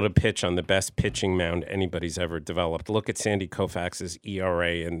shoulder. able to pitch on the best pitching mound anybody's ever developed. Look at Sandy Koufax's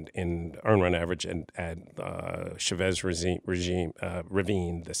ERA in earned run average at Chavez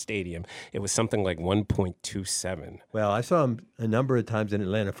Ravine, the stadium. It was something like 1.27. Well, I saw him a number of times in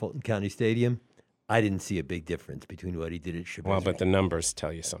Atlanta Fulton County Stadium. I didn't see a big difference between what he did at Chavez. Well, but the numbers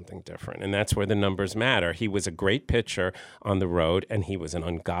tell you something different, and that's where the numbers matter. He was a great pitcher on the road, and he was an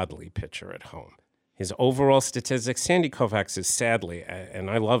ungodly pitcher at home. His overall statistics, Sandy Koufax is sadly,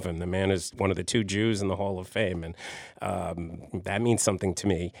 and I love him, the man is one of the 2 Jews in the Hall of Fame, and that means something to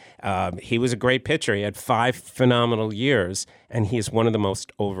me. He was a great pitcher. He had 5 phenomenal years, and he is one of the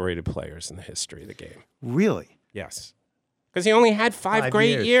most overrated players in the history of the game. Really? Yes. Because he only had 5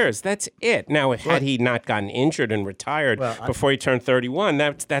 great years. That's it. Now, had he not gotten injured and retired before he turned 31,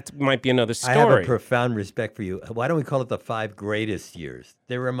 that might be another story. I have a profound respect for you. Why don't we call it the 5 greatest years?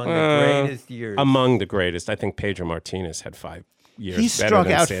 They were among the greatest years. Among the greatest. I think Pedro Martinez had 5 years better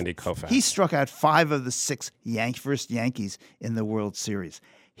than Sandy Koufax. He struck out 5 of the 6 first Yankees in the World Series.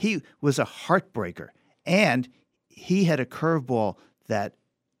 He was a heartbreaker, and he had a curveball that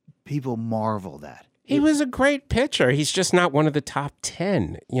people marveled at. He was a great pitcher. He's just not one of the top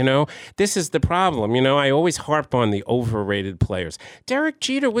 10, This is the problem. I always harp on the overrated players. Derek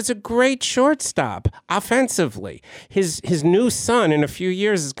Jeter was a great shortstop offensively. His new son in a few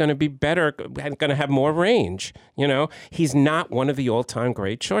years is going to be better and going to have more range. He's not one of the all-time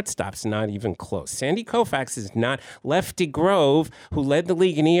great shortstops, not even close. Sandy Koufax is not. Lefty Grove, who led the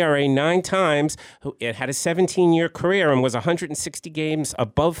league in ERA 9 times, who had a 17-year career and was 160 games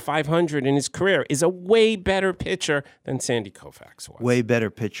above 500 in his career, is a way better pitcher than Sandy Koufax was. Way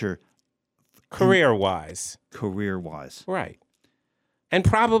better pitcher. Career-wise. Career-wise. Right. And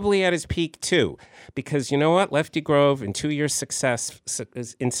probably at his peak, too. Because you know what? Lefty Grove, in 2 years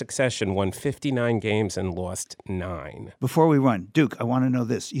in succession, won 59 games and lost 9. Before we run, Duke, I want to know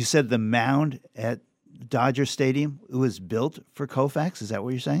this. You said the mound at Dodger Stadium was built for Koufax. Is that what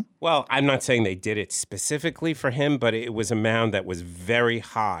you're saying? Well, I'm not saying they did it specifically for him, but it was a mound that was very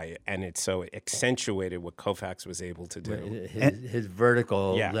high, and it accentuated what Koufax was able to do. His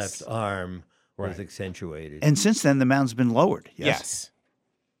vertical left arm was accentuated. And since then, the mound's been lowered. Yes.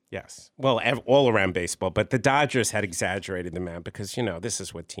 Well, all around baseball, but the Dodgers had exaggerated the mound because, this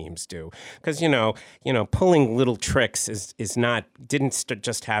is what teams do. Because, pulling little tricks didn't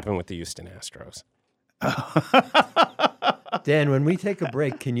just happen with the Houston Astros. Dan, when we take a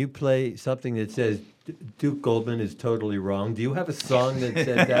break, can you play something that says Duke Goldman is totally wrong? Do you have a song that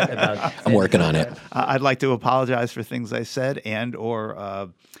says that about? I'm working on it. I'd like to apologize for things I said or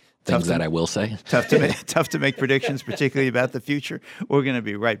things that I will say. Tough to make predictions, particularly about the future. We're going to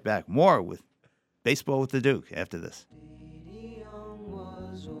be right back. More with Baseball with the Duke after this.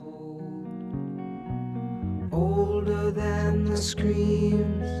 Older than the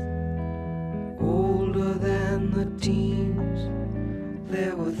screams, older than the teens.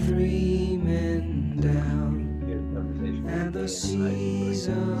 There were 3 men down, and the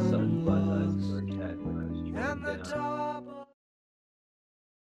season was, and the top of...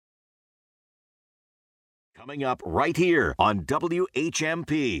 Coming up right here on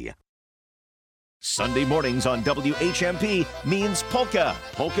WHMP. Sunday mornings on WHMP means Polka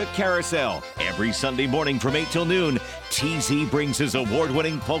Carousel. Every Sunday morning from 8 till noon, TZ brings his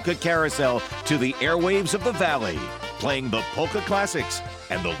award-winning Polka Carousel to the airwaves of the Valley, playing the polka classics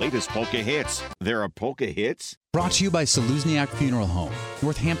and the latest polka hits. There are polka hits? Brought to you by Saluzniak Funeral Home,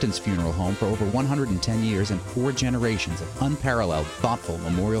 Northampton's funeral home for over 110 years and 4 generations of unparalleled, thoughtful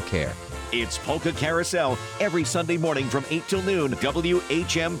memorial care. It's Polka Carousel every Sunday morning from 8 till noon,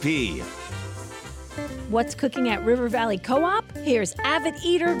 WHMP. What's cooking at River Valley Co-op? Here's avid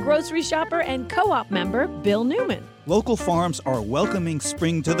eater, grocery shopper, and co-op member Bill Newman. Local farms are welcoming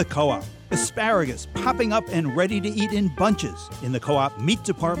spring to the co-op. Asparagus popping up and ready to eat in bunches. In the co-op meat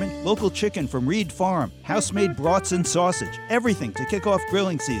department, local chicken from Reed Farm, house-made brats and sausage, everything to kick off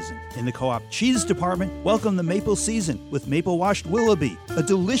grilling season. In the co-op cheese department, welcome the maple season with maple-washed Willoughby, a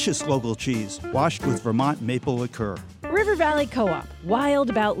delicious local cheese washed with Vermont maple liqueur. River Valley Co-op, wild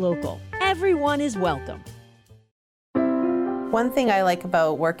about local. Everyone is welcome. One thing I like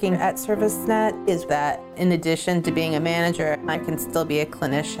about working at ServiceNet is that in addition to being a manager, I can still be a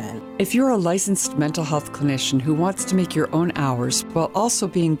clinician. If you're a licensed mental health clinician who wants to make your own hours while also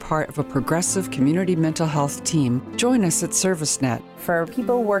being part of a progressive community mental health team, join us at ServiceNet. For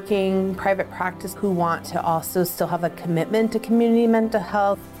people working private practice who want to also still have a commitment to community mental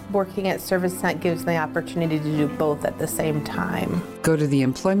health, working at ServiceNet gives them the opportunity to do both at the same time. Go to the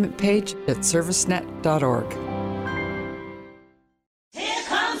employment page at servicenet.org.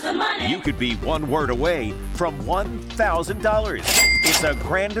 You could be one word away from $1,000. It's a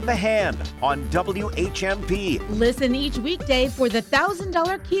grand in the hand on WHMP. Listen each weekday for the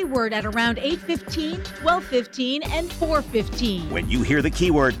 $1,000 keyword at around 8:15, 12:15, and 4:15. When you hear the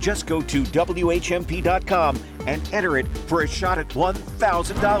keyword, just go to WHMP.com and enter it for a shot at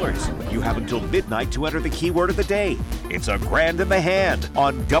 $1,000. You have until midnight to enter the keyword of the day. It's a grand in the hand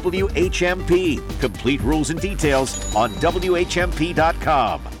on WHMP. Complete rules and details on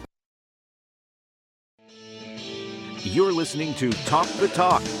WHMP.com. You're listening to Talk the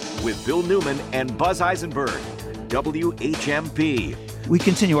Talk with Bill Newman and Buzz Eisenberg, WHMP. We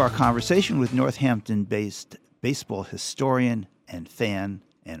continue our conversation with Northampton-based baseball historian and fan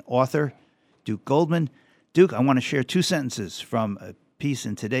and author, Duke Goldman. Duke, I want to share 2 sentences from a piece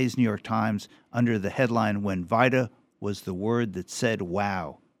in today's New York Times under the headline, "When Vida Was the Word That Said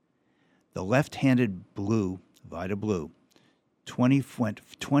Wow." The left-handed Blue, Vida Blue, went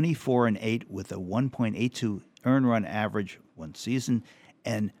 24-8 with a 1.82 earned run average one season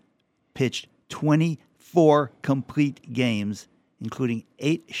and pitched 24 complete games, including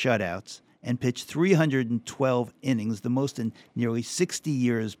 8 shutouts, and pitched 312 innings, the most in nearly 60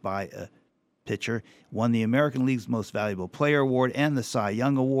 years by a pitcher, won the American League's Most Valuable Player Award and the Cy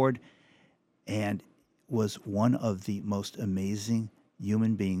Young Award, and was one of the most amazing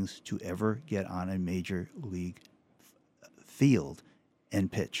human beings to ever get on a major league field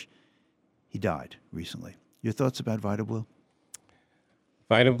and pitch. He died recently. Your thoughts about Vida Blue?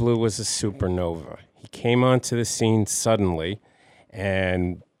 Vida Blue was a supernova. He came onto the scene suddenly,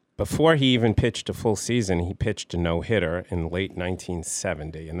 and before he even pitched a full season, he pitched a no-hitter in late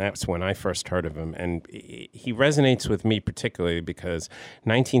 1970, and that's when I first heard of him. And he resonates with me particularly because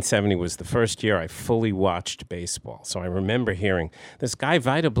 1970 was the first year I fully watched baseball. So I remember hearing, this guy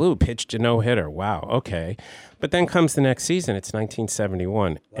Vida Blue pitched a no-hitter. Wow, okay. But then comes the next season, it's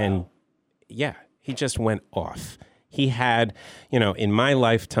 1971, and yeah, he just went off. He had, in my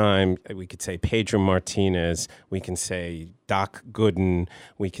lifetime, we could say Pedro Martinez, we can say Doc Gooden,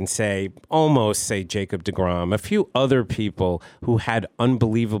 we can almost say Jacob deGrom, a few other people who had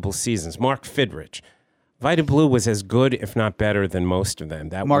unbelievable seasons. Mark Fidrich. Vida Blue was as good, if not better, than most of them.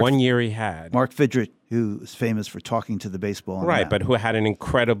 That one year he had. Mark Fidrich, who is famous for talking to the baseball. Right, but who had an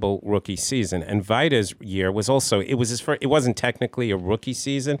incredible rookie season. And Vida's year was also, it was his first, it wasn't technically a rookie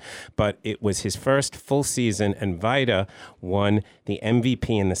season, but it was his first full season, and Vida won the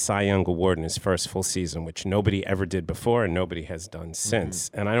MVP and the Cy Young Award in his first full season, which nobody ever did before and nobody has done since.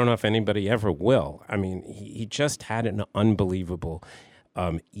 Mm-hmm. And I don't know if anybody ever will. I mean, he just had an unbelievable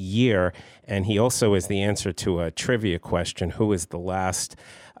year, and he also is the answer to a trivia question: who is the last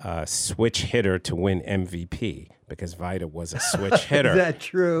switch hitter to win MVP because Vida was a switch hitter. Is that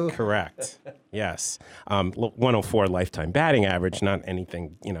true? Correct. Yes. 104 lifetime batting average, not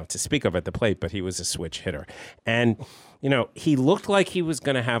anything, to speak of at the plate, but he was a switch hitter. And, he looked like he was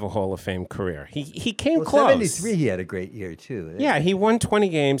going to have a Hall of Fame career. He came close. 73, he had a great year, too. Yeah, he won 20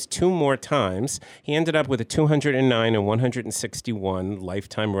 games 2 more times. He ended up with a 209 and 161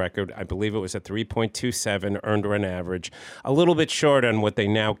 lifetime record. I believe it was a 3.27 earned run average, a little bit short on what they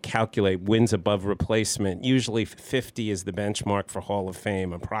now calculate wins above replacement. Usually 50 is the benchmark for Hall of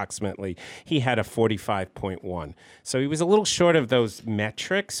Fame, approximately. He had a 45.1. So he was a little short of those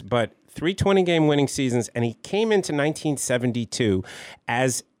metrics, but 3 20-game winning seasons, and he came into 1972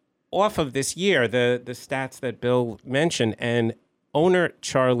 as off of this year, the stats that Bill mentioned, and owner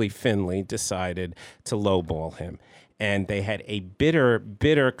Charlie Finley decided to lowball him. And they had a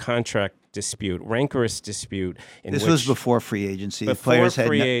bitter contract dispute, rancorous dispute. This was before free agency. Before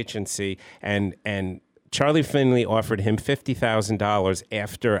free agency, and Charlie Finley offered him $50,000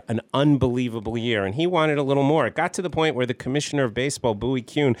 after an unbelievable year, and he wanted a little more. It got to the point where the commissioner of baseball, Bowie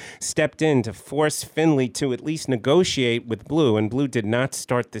Kuhn, stepped in to force Finley to at least negotiate with Blue, and Blue did not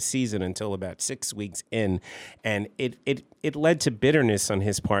start the season until about 6 weeks in, and it led to bitterness on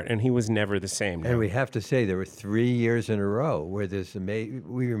his part, and he was never the same. And we have to say there were 3 years in a row where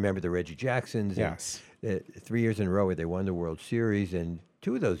we remember the Reggie Jacksons. Yes. 3 years in a row where they won the World Series, and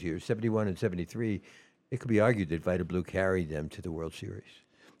 2 of those years, 71 and 73, it could be argued that Vida Blue carried them to the World Series.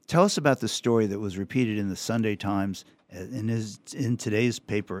 Tell us about the story that was repeated in the Sunday Times and is in today's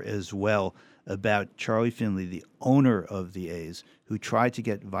paper as well about Charlie Finley, the owner of the A's, who tried to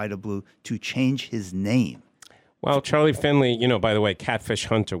get Vida Blue to change his name. Well, Charlie Finley, by the way, Catfish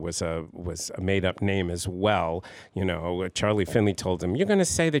Hunter was a made-up name as well. Charlie Finley told him, "You're going to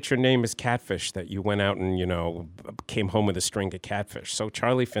say that your name is Catfish, that you went out and, came home with a string of catfish." So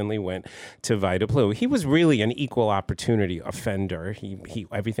Charlie Finley went to Vida Blue. He was really an equal opportunity offender. He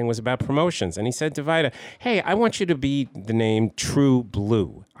everything was about promotions. And he said to Vida, "Hey, I want you to be the name True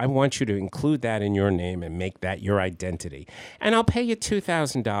Blue. I want you to include that in your name and make that your identity. And I'll pay you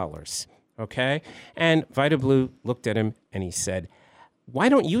 $2,000. Okay?" And Vida Blue looked at him and he said, "Why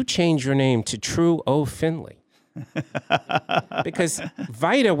don't you change your name to True O. Finley?" Because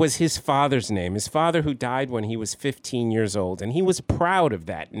Vida was his father's name, his father who died when he was 15 years old, and he was proud of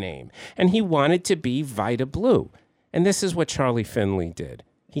that name, and he wanted to be Vida Blue. And this is what Charlie Finley did.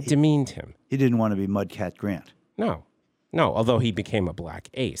 He demeaned him. He didn't want to be Mudcat Grant. No, although he became a black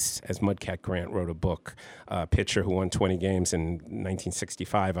ace, as Mudcat Grant wrote a book, a pitcher who won 20 games in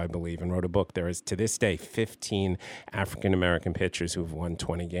 1965, I believe, and wrote a book. There is, to this day, 15 African-American pitchers who have won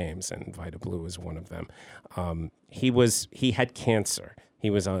 20 games, and Vida Blue is one of them. He had cancer. He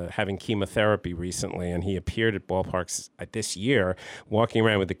was having chemotherapy recently, and he appeared at ballparks this year walking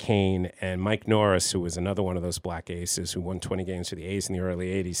around with a cane. And Mike Norris, who was another one of those black aces who won 20 games for the A's in the early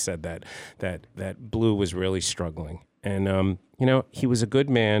 80s, said that Blue was really struggling. And, he was a good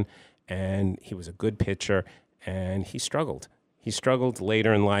man, and he was a good pitcher, and he struggled. He struggled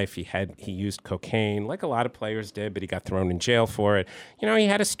later in life. He used cocaine, like a lot of players did, but he got thrown in jail for it. He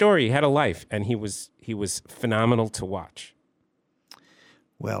had a story, he had a life, and he was phenomenal to watch.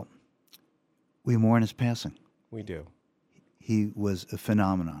 Well, we mourn his passing. We do. He was a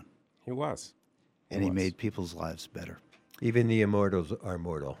phenomenon. He was. He made people's lives better. Even the immortals are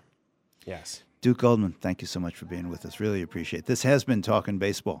mortal. Yes. Duke Goldman, thank you so much for being with us. Really appreciate it. This has been Talking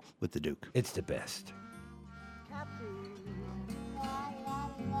Baseball with the Duke. It's the best. $1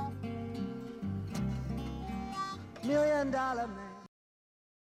 million man.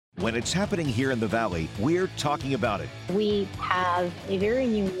 When it's happening here in the Valley, we're talking about it. We have a very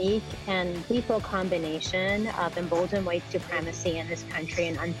unique and lethal combination of emboldened white supremacy in this country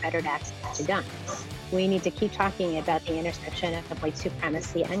and unfettered access to guns. We need to keep talking about the intersection of white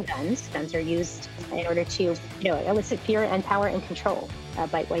supremacy and guns. Guns are used in order to, elicit fear and power and control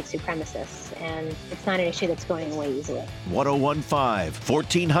by white supremacists. And it's not an issue that's going away easily. 1015,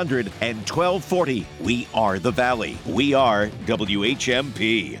 1400, and 1240. We are the Valley. We are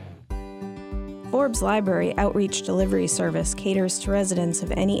WHMP. Forbes Library Outreach Delivery Service caters to residents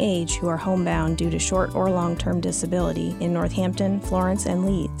of any age who are homebound due to short or long-term disability in Northampton, Florence, and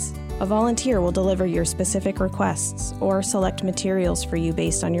Leeds. A volunteer will deliver your specific requests or select materials for you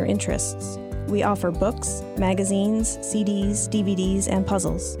based on your interests. We offer books, magazines, CDs, DVDs, and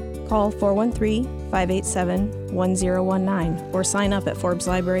puzzles. Call 413-587-1019 or sign up at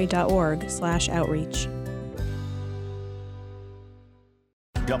forbeslibrary.org/outreach.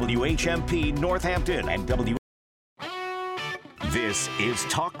 WHMP Northampton and This is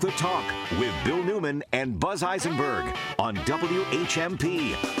Talk the Talk with Bill Newman and Buzz Eisenberg on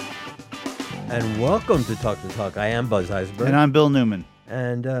WHMP. And welcome to Talk the Talk. I am Buzz Eisenberg. And I'm Bill Newman.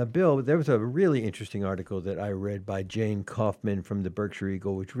 And Bill, there was a really interesting article that I read by Jane Kaufman from the Berkshire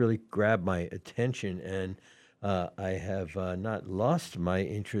Eagle, which really grabbed my attention. And I have not lost my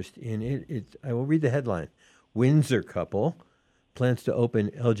interest in it. I will read the headline. Windsor couple plans to open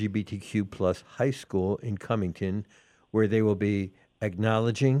LGBTQ plus high school in Cummington, where they will be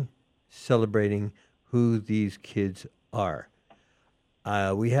acknowledging, celebrating who these kids are.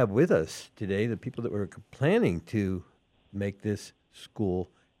 We have with us today the people that were planning to make this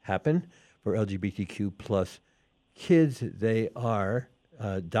school happen for LGBTQ plus kids. They are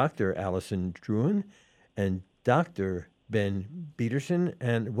Dr. Allison Druin and Dr. Ben Peterson,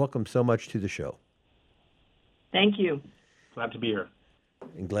 and welcome so much to the show. Thank you. Glad to be here.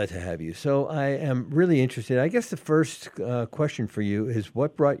 And glad to have you. So I am really interested. I guess the first question for you is,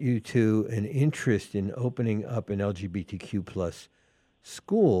 what brought you to an interest in opening up an LGBTQ plus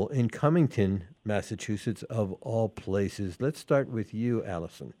school in Cummington, Massachusetts, of all places? Let's start with you,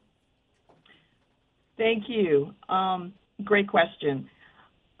 Allison. Thank you. Great question.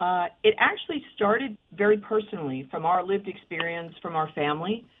 It actually started very personally from our lived experience from our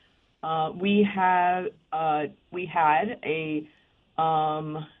family. We had a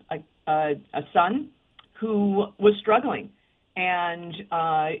son who was struggling and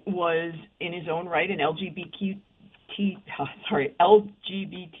was in his own right an LGBTQ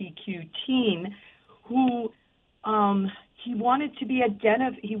teen who he wanted to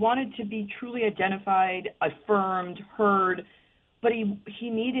be truly identified, affirmed, heard, but he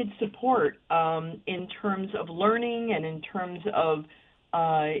needed support in terms of learning and in terms of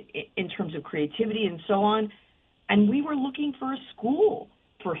creativity and so on. And we were looking for a school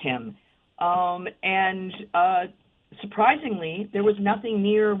for him. And surprisingly, there was nothing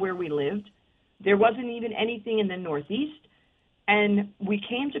near where we lived. There wasn't even anything in the Northeast. And we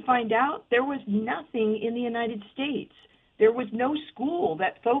came to find out there was nothing in the United States. There was no school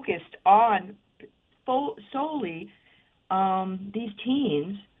that focused on solely these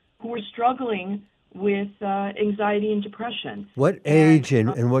teens who were struggling with anxiety and depression. What age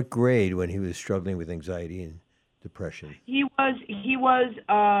and what grade when he was struggling with anxiety and depression? He was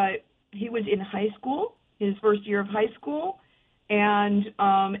in high school, his first year of high school, and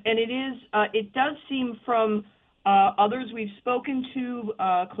it does seem from others we've spoken to,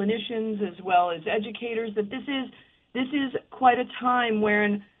 clinicians as well as educators, that this is quite a time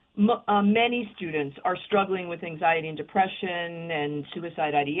when many students are struggling with anxiety and depression and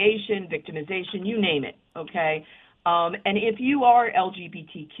suicide ideation, victimization, you name it, okay? And if you are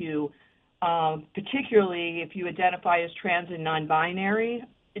LGBTQ, particularly if you identify as trans and non-binary,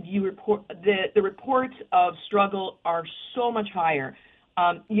 the reports of struggle are so much higher.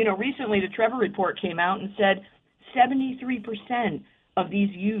 Recently the Trevor report came out and said 73% of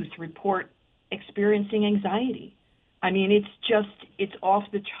these youth report experiencing anxiety. I mean, it's off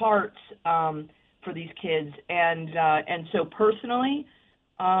the charts for these kids, and so personally,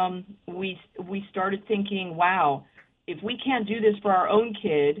 we started thinking, wow, if we can't do this for our own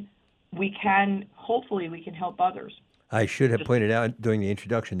kid, hopefully we can help others. I should have pointed out during the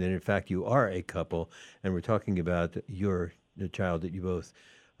introduction that in fact you are a couple, and we're talking about the child that you both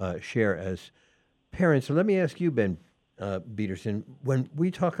share as parents. So let me ask you, Ben Peterson, when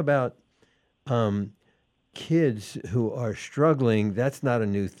we talk about kids who are struggling, that's not a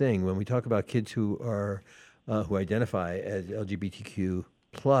new thing. When we talk about kids who are who identify as LGBTQ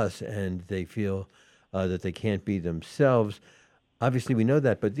plus and they feel that they can't be themselves, obviously we know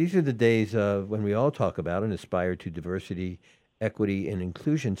that. But these are the days when we all talk about and aspire to diversity, equity, and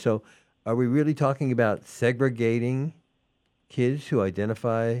inclusion. So are we really talking about segregating kids who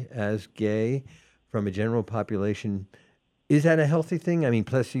identify as gay from a general population? Is that a healthy thing? I mean,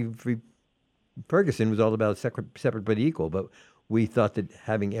 Plessy Ferguson was all about separate but equal, but we thought that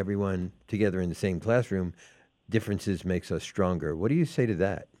having everyone together in the same classroom, differences makes us stronger. What do you say to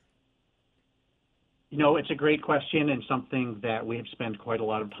that? It's a great question and something that we have spent quite a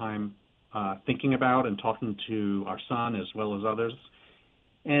lot of time thinking about and talking to our son as well as others.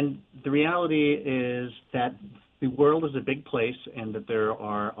 And the reality is that the world is a big place and that there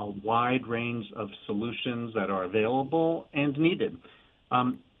are a wide range of solutions that are available and needed.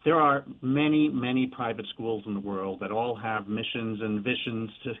 There are many, many private schools in the world that all have missions and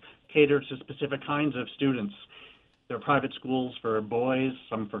visions to cater to specific kinds of students. There are private schools for boys,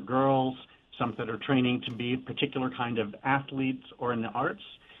 some for girls, some that are training to be a particular kind of athletes or in the arts.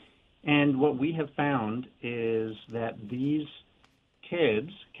 And what we have found is that these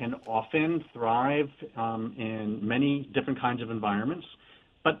kids can often thrive in many different kinds of environments,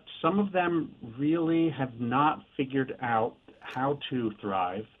 but some of them really have not figured out how to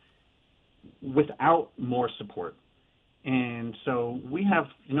thrive without more support. And so we have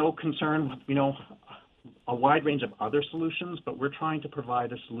no concern with, a wide range of other solutions, but we're trying to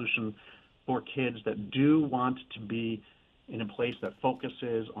provide a solution for kids that do want to be in a place that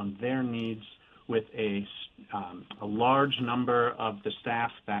focuses on their needs, with a large number of the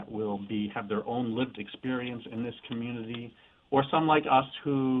staff that will have their own lived experience in this community, or some like us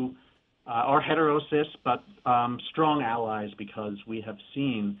who are cis but strong allies, because we have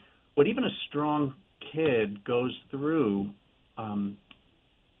seen what even a strong kid goes through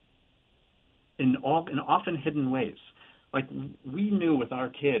in often hidden ways. Like, we knew with our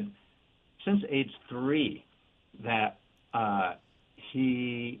kid since age 3 that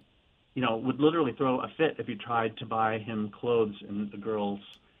he would literally throw a fit if you tried to buy him clothes in the girls'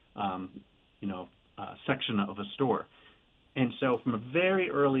 section of a store. And so from a very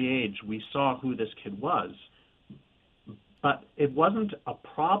early age, we saw who this kid was, but it wasn't a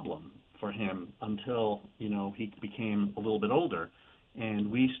problem for him until, he became a little bit older,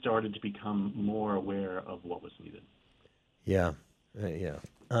 and we started to become more aware of what was needed. Yeah.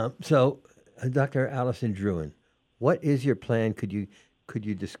 So, Dr. Allison Druin, what is your plan? Could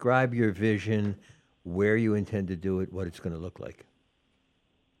you describe your vision, where you intend to do it, what it's going to look like?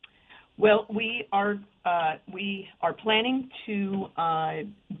 Well, we are planning to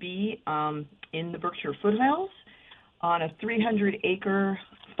be in the Berkshire foothills on a 300-acre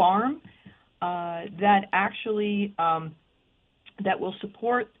farm that actually that will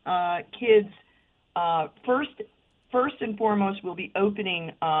support kids. First and foremost, we'll be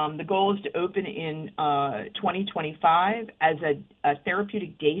opening. The goal is to open in 2025 as a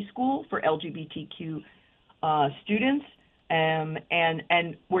therapeutic day school for LGBTQ students,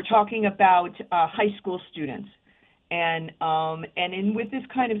 and we're talking about high school students. And with this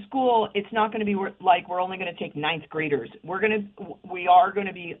kind of school, it's not going to be like we're only going to take ninth graders. We are going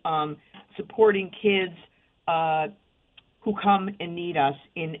to be supporting kids who come and need us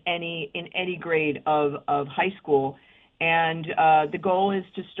in any grade of high school. And the goal is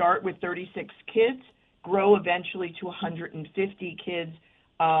to start with 36 kids, grow eventually to 150 kids.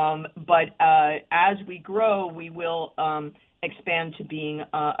 But as we grow, we will expand to being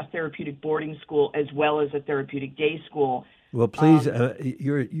a therapeutic boarding school as well as a therapeutic day school. Well, please,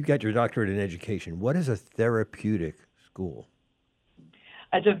 you got your doctorate in education. What is a therapeutic school?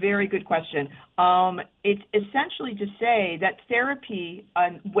 That's a very good question. It's essentially to say that therapy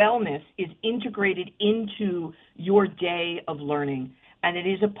and wellness is integrated into your day of learning, and it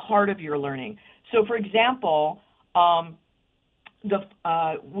is a part of your learning. So, for example,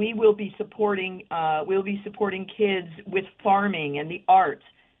 we will be supporting kids with farming and the arts.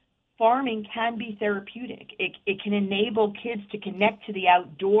 Farming can be therapeutic. It can enable kids to connect to the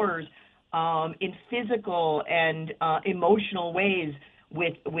outdoors in physical and emotional ways,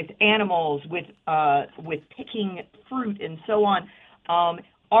 with animals, with picking fruit and so on.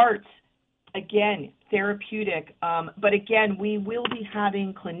 Arts, again, therapeutic. But again, we will be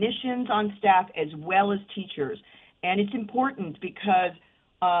having clinicians on staff as well as teachers. And it's important because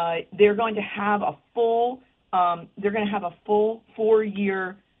they're going to have a full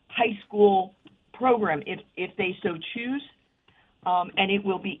 4-year high school program if they so choose, and it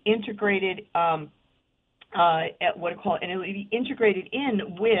will be integrated and it will be integrated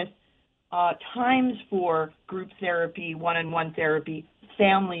in with times for group therapy, one-on-one therapy,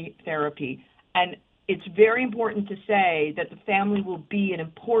 family therapy. And it's very important to say that the family will be an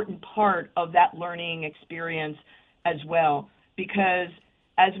important part of that learning experience as well, because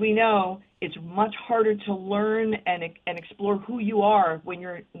as we know, it's much harder to learn and explore who you are when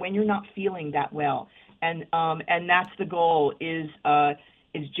you're not feeling that well. And that's the goal, is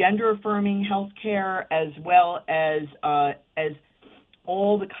gender affirming healthcare, as well as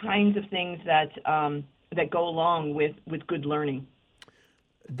all the kinds of things that go along with good learning.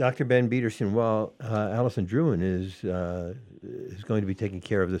 Dr. Ben Peterson, while Allison Druin is going to be taking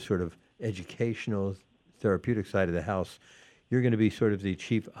care of the sort of educational, therapeutic side of the house, you're going to be sort of the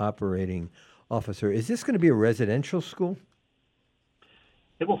chief operating officer. Is this going to be a residential school?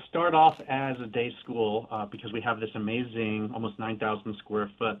 It will start off as a day school because we have this amazing, almost 9,000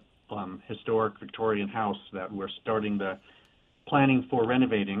 square foot historic Victorian house that we're starting the planning for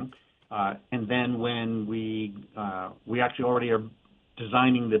renovating. And then when we actually already are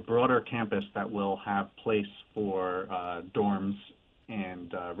designing the broader campus that will have place for dorms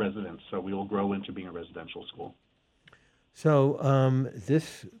and residents. So we will grow into being a residential school. So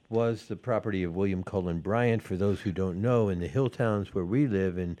this was the property of William Cullen Bryant. For those who don't know, in the hill towns where we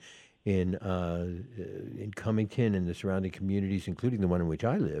live, in Cummington and the surrounding communities, including the one in which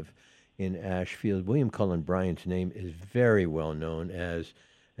I live, in Ashfield, William Cullen Bryant's name is very well known as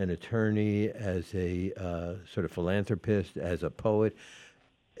an attorney, as a sort of philanthropist, as a poet.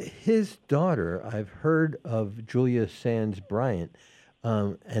 His daughter, I've heard of Julia Sands Bryant,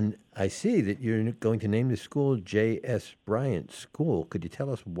 and I see that you're going to name the school J.S. Bryant School. Could you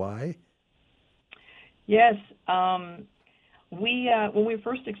tell us why? Yes. When we were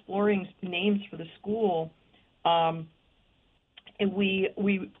first exploring names for the school, and we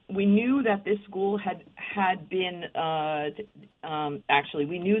knew that this school had been actually,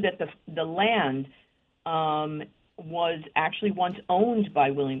 we knew that the land was actually once owned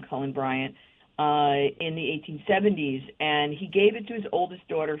by William Cullen Bryant in the 1870s, and he gave it to his oldest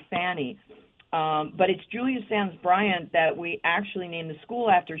daughter, Fanny. But it's Julia Sands Bryant that we actually named the school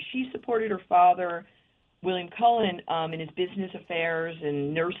after. She supported her father, William Cullen, in his business affairs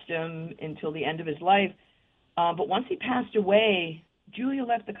and nursed him until the end of his life. But once he passed away, Julia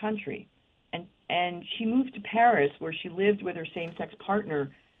left the country, and she moved to Paris, where she lived with her same-sex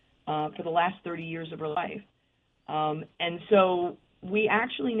partner for the last 30 years of her life. And so we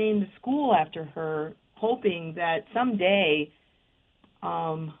actually named the school after her, hoping that someday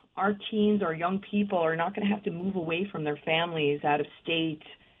our teens, our young people, are not going to have to move away from their families, out of state,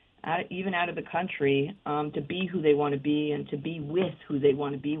 even out of the country, to be who they want to be and to be with who they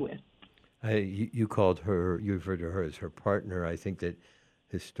want to be with. You called her, you referred to her as her partner. I think that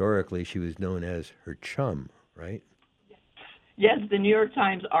historically she was known as her chum, right? Yes, the New York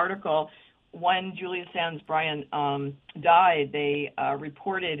Times article, when Julia Sands Bryant died, they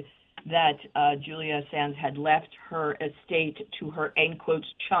reported that Julia Sands had left her estate to her, end quotes,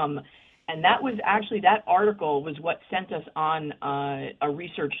 chum. And that was actually, that article was what sent us on a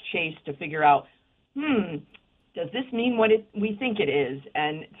research chase to figure out, does this mean what we think it is?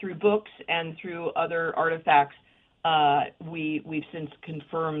 And through books and through other artifacts, we've since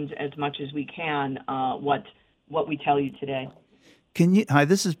confirmed as much as we can what we tell you today. Hi,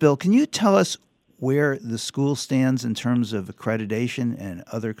 this is Bill. Can you tell us where the school stands in terms of accreditation and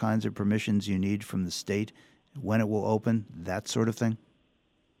other kinds of permissions you need from the state, when it will open, that sort of thing?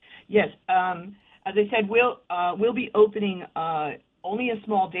 Yes. As I said, we'll be opening only a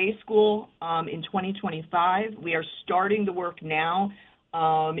small day school in 2025. We are starting the work now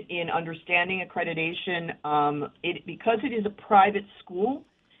in understanding accreditation. Because it is a private school,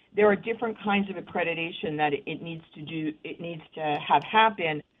 there are different kinds of accreditation that it needs to have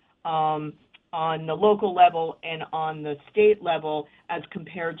happen on the local level and on the state level as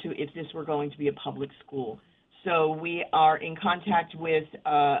compared to if this were going to be a public school. So we are in contact with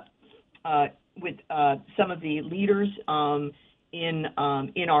some of the leaders in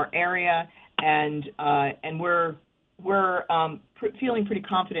our area, and we're feeling pretty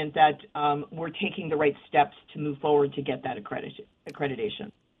confident that we're taking the right steps to move forward to get that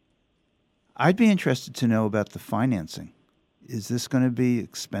accreditation. I'd be interested to know about the financing. Is this going to be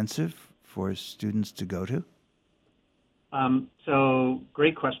expensive for students to go to? So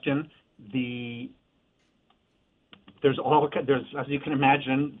great question. There's, as you can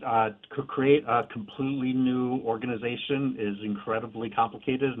imagine, to create a completely new organization is incredibly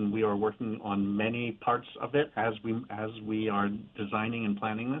complicated, and we are working on many parts of it as we are designing and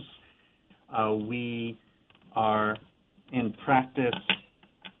planning this. We are in practice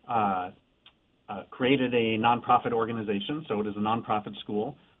created a nonprofit organization, so it is a nonprofit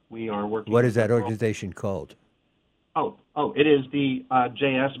school. We are working. What is that organization called? It is the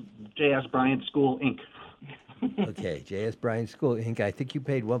J.S. Bryant School, Inc. Okay, J.S. Bryant School, Inc. I think you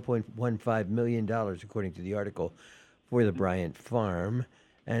paid $1.15 million, according to the article, for the Bryant Farm.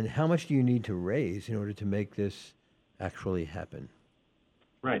 And how much do you need to raise in order to make this actually happen?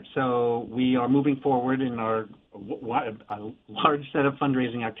 Right. So we are moving forward in our large set of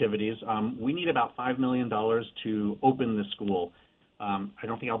fundraising activities. We need about $5 million to open the school. I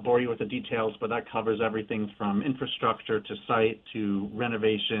don't think I'll bore you with the details, but that covers everything from infrastructure to site to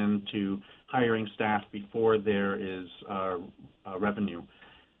renovation to hiring staff before there is revenue.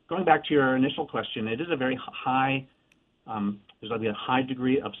 Going back to your initial question, it is a very high, there's going to be a high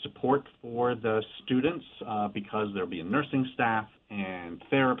degree of support for the students because there'll be a nursing staff and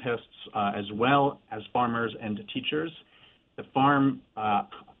therapists as well as farmers and teachers. The farm,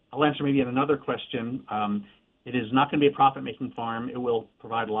 I'll answer maybe another question. It is not going to be a profit-making farm. It will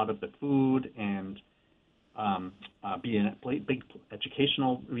provide a lot of the food and be a big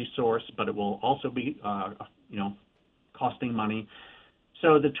educational resource, but it will also be, costing money.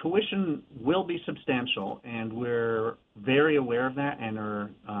 So the tuition will be substantial, and we're very aware of that,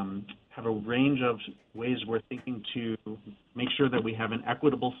 and have a range of ways we're thinking to make sure that we have an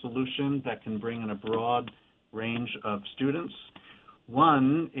equitable solution that can bring in a broad range of students.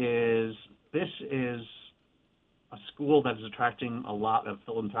 One is, this is a school that is attracting a lot of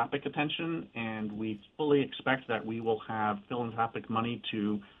philanthropic attention, and we fully expect that we will have philanthropic money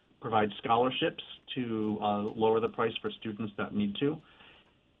to provide scholarships to lower the price for students that need to.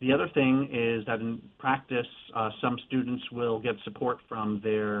 The other thing is that in practice, some students will get support from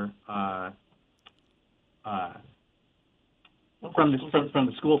their from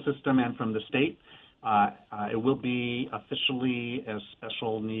the school system and from the state. It will be officially as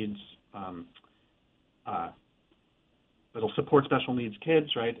special needs. It'll support special needs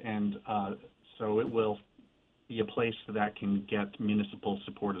kids, right? And so it will be a place that can get municipal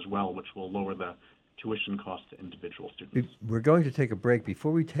support as well, which will lower the tuition cost to individual students. We're going to take a break.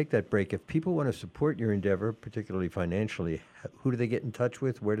 Before we take that break, if people want to support your endeavor, particularly financially, who do they get in touch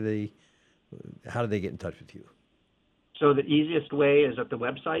with? How do they get in touch with you? So the easiest way is at the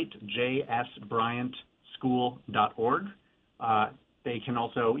website, jsbryantschool.org. They can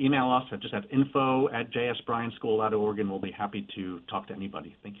also email us at info@jsbryantschool.org, and we'll be happy to talk to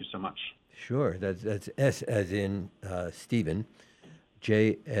anybody. Thank you so much. Sure. That's S as in Stephen,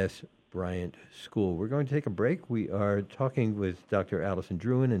 J.S. Bryant School. We're going to take a break. We are talking with Dr. Allison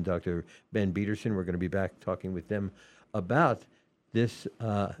Druin and Dr. Ben Peterson. We're going to be back talking with them about this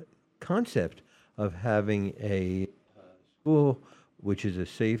concept of having a school which is a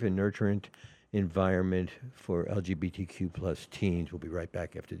safe and nurturant environment for LGBTQ plus teens. We'll be right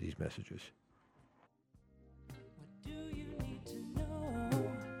back after these messages.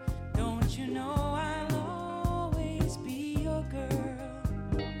 Don't you know I'll always be your girl?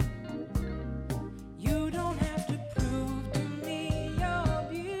 You don't have to prove to me you're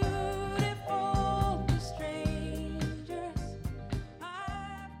beautiful to strangers.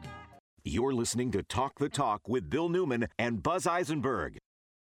 You're listening to Talk the Talk with Bill Newman and Buzz Eisenberg.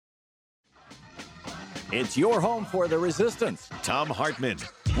 It's your home for the resistance. Tom Hartman,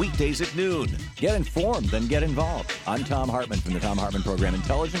 weekdays at noon. Get informed, then get involved. I'm Tom Hartman from the Tom Hartman Program.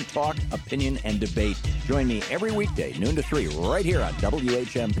 Intelligent talk, opinion, and debate. Join me every weekday, noon to 3, right here on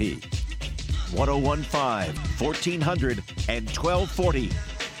WHMP. 1015, 1400, and 1240.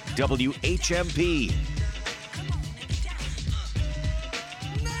 WHMP.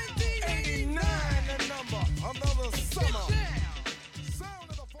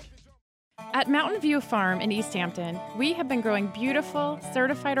 At Mountain View Farm in East Hampton, we have been growing beautiful,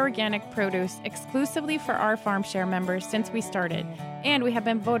 certified organic produce exclusively for our farm share members since we started, and we have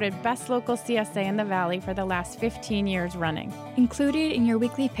been voted Best Local CSA in the Valley for the last 15 years running. Included in your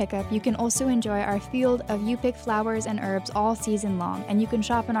weekly pickup, you can also enjoy our field of you-pick flowers and herbs all season long, and you can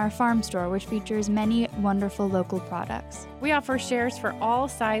shop in our farm store, which features many wonderful local products. We offer shares for all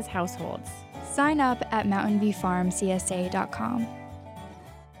size households. Sign up at mountainviewfarmcsa.com.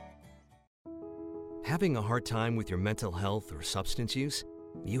 Having a hard time with your mental health or substance use?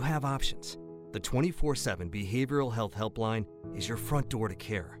 You have options. The 24/7 Behavioral Health Helpline is your front door to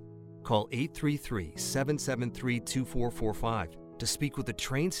care. Call 833-773-2445 to speak with a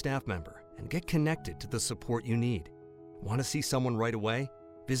trained staff member and get connected to the support you need. Want to see someone right away?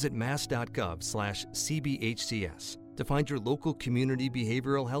 Visit mass.gov/CBHCS to find your local community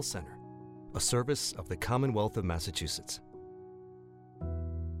behavioral health center, a service of the Commonwealth of Massachusetts.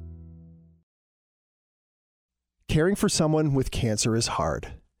 Caring for someone with cancer is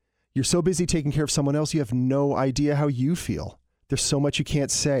hard. You're so busy taking care of someone else, you have no idea how you feel. There's so much you can't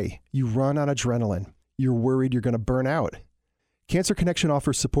say. You run on adrenaline. You're worried you're going to burn out. Cancer Connection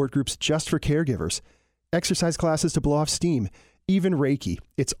offers support groups just for caregivers, exercise classes to blow off steam, even Reiki.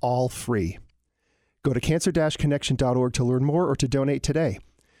 It's all free. Go to cancer-connection.org to learn more or to donate today.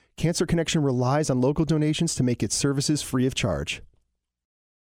 Cancer Connection relies on local donations to make its services free of charge.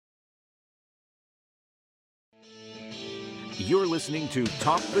 You're listening to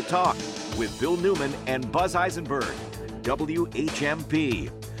Talk the Talk with Bill Newman and Buzz Eisenberg, WHMP.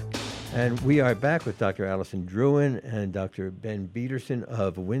 And we are back with Dr. Allison Druin and Dr. Ben Peterson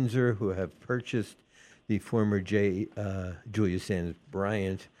of Windsor, who have purchased the former Julia Sands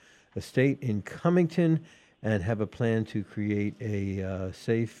Bryant estate in Cummington and have a plan to create a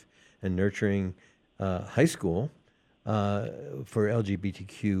safe and nurturing high school for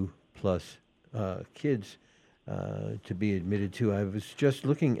LGBTQ plus kids to be admitted to. I was just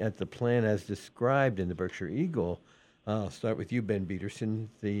looking at the plan as described in the Berkshire Eagle. I'll start with you, Ben Peterson.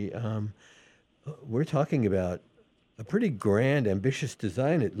 We're talking about a pretty grand, ambitious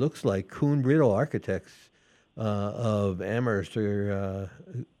design. It looks like Kuhn Riddle Architects of Amherst, or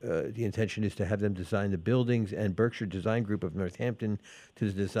the intention is to have them design the buildings, and Berkshire Design Group of Northampton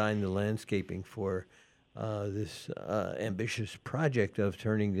to design the landscaping for this ambitious project of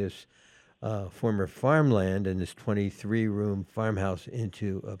turning this former farmland and this 23-room farmhouse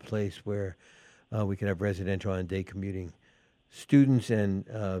into a place where we can have residential and day commuting students and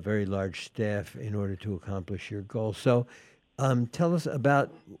very large staff in order to accomplish your goal. So tell us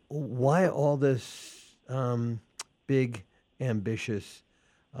about why all this big, ambitious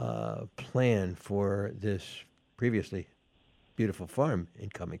plan for this previously beautiful farm in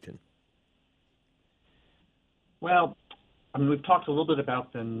Cummington. Well, I mean, we've talked a little bit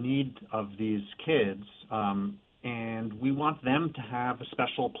about the need of these kids, and we want them to have a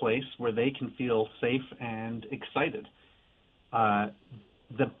special place where they can feel safe and excited.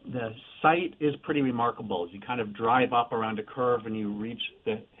 The site is pretty remarkable. You kind of drive up around a curve and you reach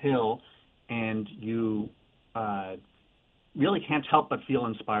the hill, and you really can't help but feel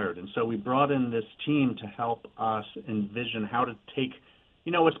inspired. And so we brought in this team to help us envision how to take,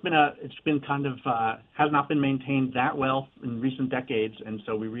 it's been kind of has not been maintained that well in recent decades, and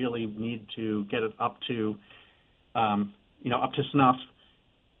so we really need to get it up to up to snuff.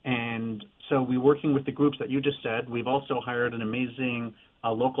 And so we're working with the groups that you just said. We've also hired an amazing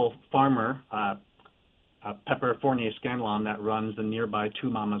local farmer, Pepper Fournier Scanlon, that runs the nearby Two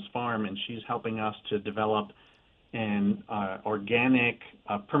Mamas Farm, and she's helping us to develop an organic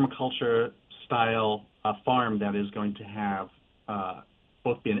permaculture-style farm that is going to have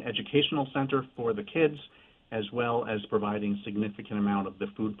both be an educational center for the kids, as well as providing significant amount of the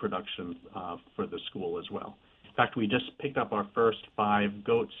food production for the school as well. In fact, we just picked up our first 5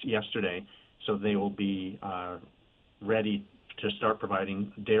 goats yesterday, so they will be ready to start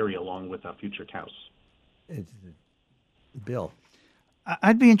providing dairy along with future cows. Bill.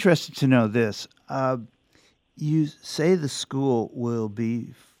 I'd be interested to know this. You say the school will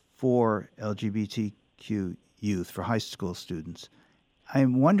be for LGBTQ youth, for high school students.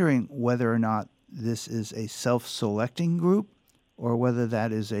 I'm wondering whether or not this is a self-selecting group or whether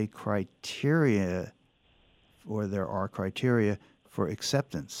that is a criteria, or there are criteria for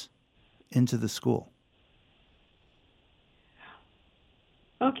acceptance into the school.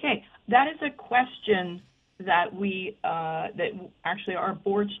 Okay, that is a question that that actually our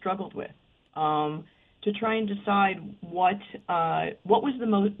board struggled with to try and decide where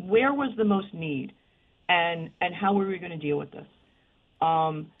was the most need, and how were we going to deal with this.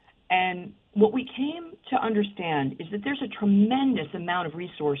 And what we came to understand is that there's a tremendous amount of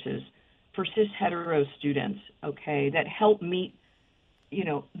resources for cis hetero students, okay, that help meet,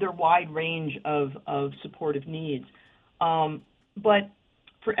 their wide range of supportive needs. But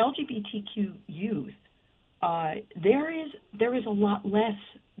for LGBTQ youth, there is a lot less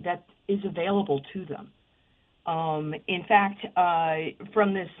that is available to them. In fact,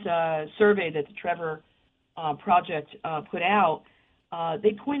 from this survey that the Trevor Project put out,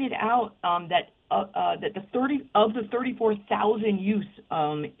 they pointed out that the 34,000 youth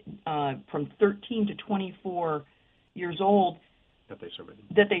from 13 to 24 years old that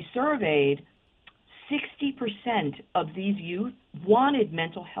they surveyed, 60% of these youth wanted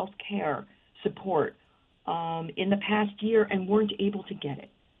mental health care support in the past year and weren't able to get it.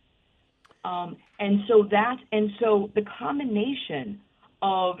 And so the combination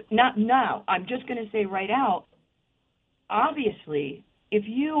of I'm just going to say right out, obviously, if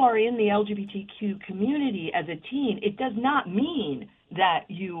you are in the LGBTQ community as a teen, it does not mean that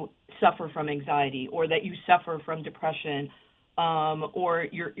you suffer from anxiety or that you suffer from depression or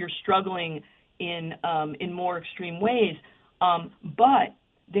you're struggling in more extreme ways. But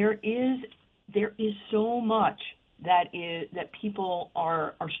there is so much that people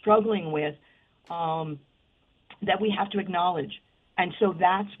are struggling with that we have to acknowledge. And so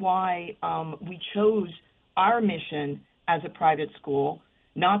that's why we chose our mission as a private school,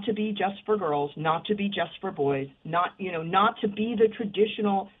 not to be just for girls, not to be just for boys, not to be the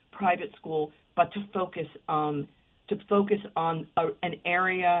traditional private school, but to focus on an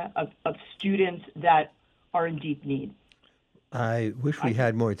area of students that are in deep need. I wish we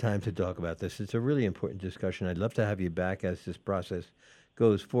had more time to talk about this. It's a really important discussion. I'd love to have you back as this process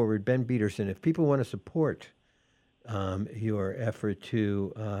goes forward. Ben Peterson, if people want to support your effort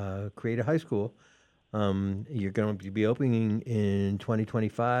to create a high school, you're going to be opening in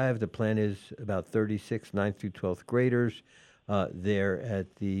 2025. The plan is about 36 9th through 12th graders there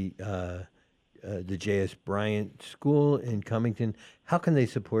at the J.S. Bryant School in Cummington. How can they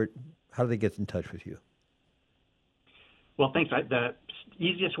support? How do they get in touch with you? Well, thanks.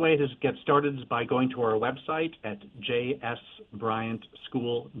 easiest way to get started is by going to our website at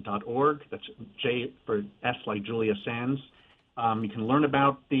jsbryantschool.org. That's J for S like Julia Sands. You can learn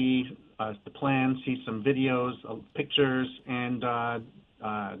about the plan, see some videos, pictures, and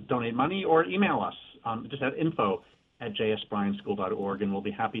donate money, or email us just at info@jsbryantschool.org, and we'll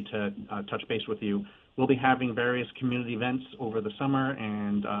be happy to touch base with you. We'll be having various community events over the summer,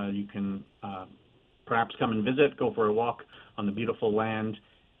 and you can perhaps come and visit, go for a walk on the beautiful land,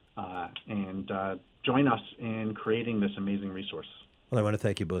 and join us in creating this amazing resource. Well, I want to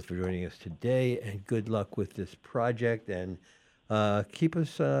thank you both for joining us today, and good luck with this project, and keep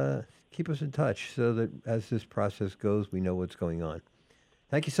us in touch so that as this process goes, we know what's going on.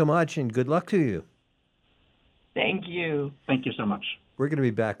 Thank you so much, and good luck to you. Thank you. Thank you so much. We're going to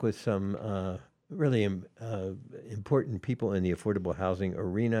be back with some really important people in the affordable housing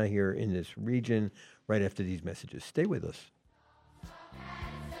arena here in this region right after these messages. Stay with us.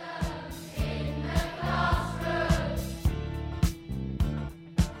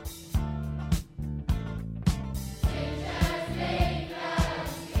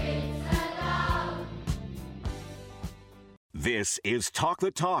 This is Talk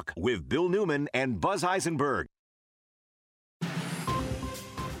the Talk with Bill Newman and Buzz Eisenberg.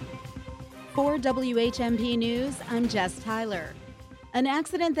 For WHMP News, I'm Jess Tyler. An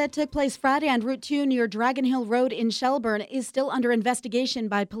accident that took place Friday on Route 2 near Dragon Hill Road in Shelburne is still under investigation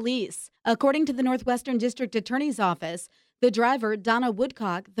by police. According to the Northwestern District Attorney's Office, the driver, Donna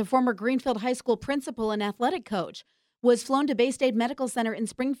Woodcock, the former Greenfield High School principal and athletic coach, was flown to Bay State Medical Center in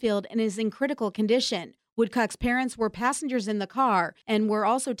Springfield and is in critical condition. Woodcock's parents were passengers in the car and were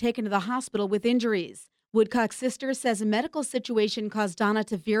also taken to the hospital with injuries. Woodcock's sister says a medical situation caused Donna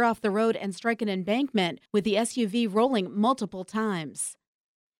to veer off the road and strike an embankment, with the SUV rolling multiple times.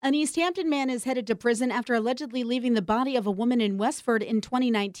 An East Hampton man is headed to prison after allegedly leaving the body of a woman in Westford in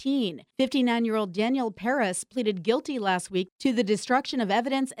 2019. 59-year-old Daniel Paris pleaded guilty last week to the destruction of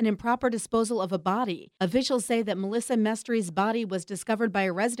evidence and improper disposal of a body. Officials say that Melissa Mestry's body was discovered by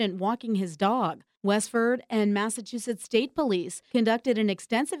a resident walking his dog. Westford and Massachusetts State Police conducted an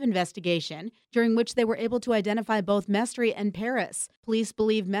extensive investigation, during which they were able to identify both Mestry and Paris. Police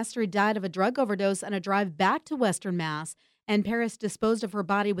believe Mestry died of a drug overdose on a drive back to Western Mass, and Paris disposed of her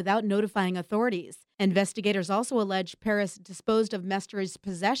body without notifying authorities. Investigators also allege Paris disposed of Mestry's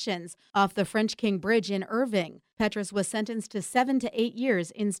possessions off the French King Bridge in Irving. Petrus was sentenced to 7 to 8 years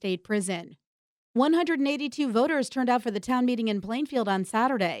in state prison. 182 voters turned out for the town meeting in Plainfield on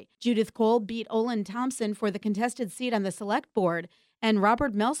Saturday. Judith Cole beat Olin Thompson for the contested seat on the select board, and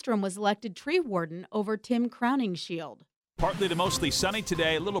Robert Melstrom was elected tree warden over Tim Crowningshield. Partly to mostly sunny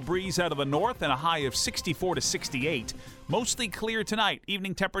today, a little breeze out of the north and a high of 64 to 68. Mostly clear tonight.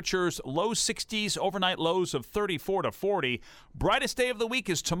 Evening temperatures low 60s, overnight lows of 34 to 40. Brightest day of the week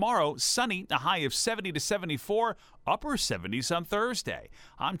is tomorrow, sunny, a high of 70 to 74, upper 70s on Thursday.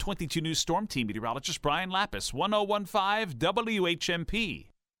 I'm 22 News Storm Team meteorologist Brian Lapis, 1015 WHMP.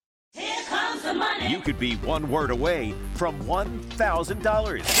 Here comes the money. You could be one word away from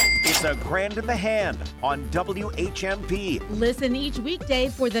 $1,000. It's a grand in the hand on WHMP. Listen each weekday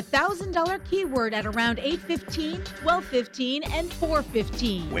for the $1,000 keyword at around 8:15, 12:15, and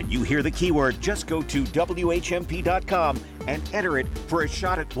 4:15. When you hear the keyword, just go to WHMP.com and enter it for a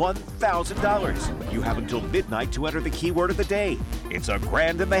shot at $1,000. You have until midnight to enter the keyword of the day. It's a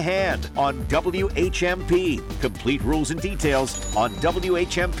grand in the hand on WHMP. Complete rules and details on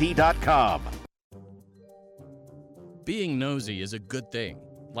WHMP.com. Being nosy is a good thing.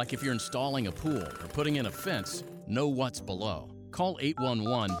 Like if you're installing a pool or putting in a fence, know what's below. Call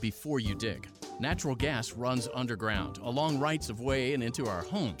 811 before you dig. Natural gas runs underground, along rights of way and into our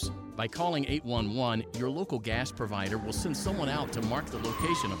homes. By calling 811, your local gas provider will send someone out to mark the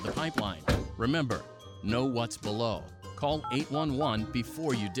location of the pipeline. Remember, know what's below. Call 811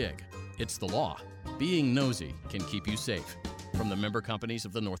 before you dig. It's the law. Being nosy can keep you safe. From the member companies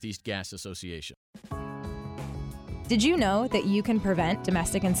of the Northeast Gas Association. Did you know that you can prevent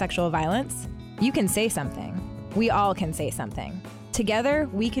domestic and sexual violence? You can say something. We all can say something. Together,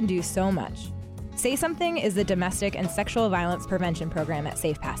 we can do so much. Say Something is the domestic and sexual violence prevention program at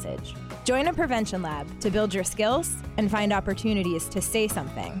Safe Passage. Join a prevention lab to build your skills and find opportunities to say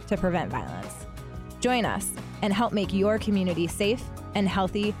something to prevent violence. Join us and help make your community safe and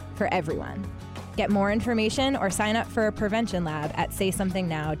healthy for everyone. Get more information or sign up for a prevention lab at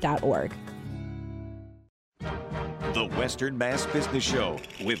saysomethingnow.org. The Western Mass Business Show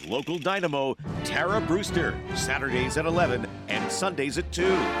with local dynamo Tara Brewster, Saturdays at 11 and Sundays at 2,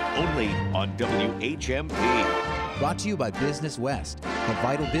 only on WHMP. Brought to you by Business West. The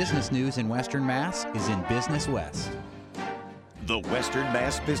vital business news in Western Mass is in Business West. The Western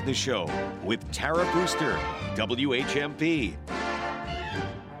Mass Business Show with Tara Brewster, WHMP.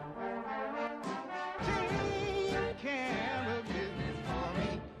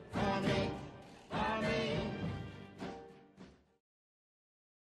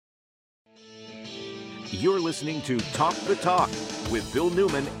 You're listening to Talk the Talk with Bill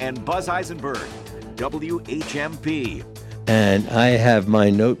Newman and Buzz Eisenberg, WHMP. And I have my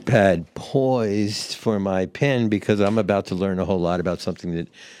notepad poised for my pen because I'm about to learn a whole lot about something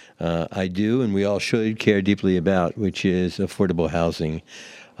that I do and we all should care deeply about, which is affordable housing,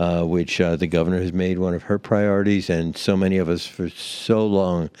 which the governor has made one of her priorities, and so many of us for so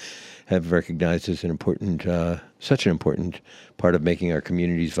long have recognized as an important, such an important part of making our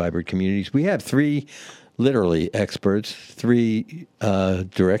communities vibrant communities. We have three literally experts, three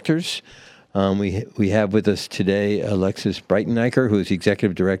directors. We have with us today Alexis Breiteneicher, who is the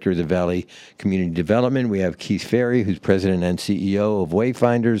Executive Director of the Valley Community Development. We have Keith Ferry, who's President and CEO of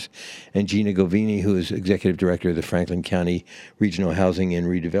Wayfinders, and Gina Govini, who is Executive Director of the Franklin County Regional Housing and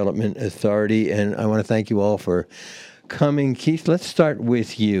Redevelopment Authority. And I want to thank you all for coming. Keith, let's start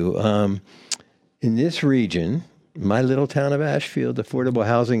with you. In this region, my little town of Ashfield, affordable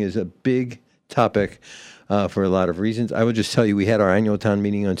housing is a big topic for a lot of reasons. I will just tell you, we had our annual town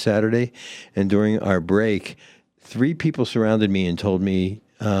meeting on Saturday, and during our break, 3 people surrounded me and told me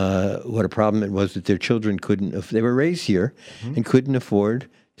what a problem it was that their children couldn't, they were raised here and couldn't afford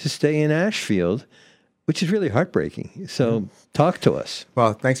to stay in Ashfield, which is really heartbreaking. So talk to us.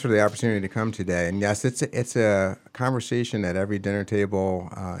 Well, thanks for the opportunity to come today. And yes, it's a conversation at every dinner table,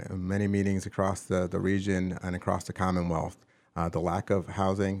 many meetings across the region and across the Commonwealth. The lack of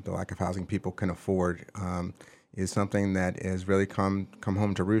housing people can afford is something that has really come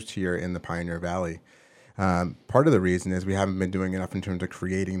home to roost here in the Pioneer Valley. Part of the reason is we haven't been doing enough in terms of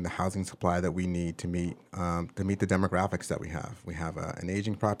creating the housing supply that we need to meet the demographics that we have. We have an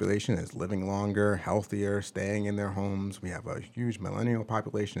aging population that's living longer, healthier, staying in their homes. We have a huge millennial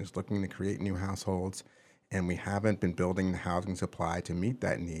population that's looking to create new households, and we haven't been building the housing supply to meet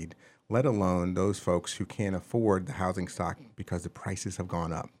that need, let alone those folks who can't afford the housing stock because the prices have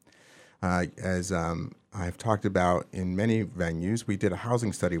gone up. As I've talked about in many venues, we did a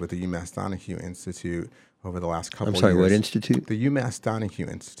housing study with the UMass Donahue Institute over the last couple of years. I'm sorry, what institute? The UMass Donahue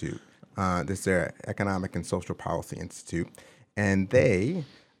Institute. This is their Economic and Social Policy Institute. And they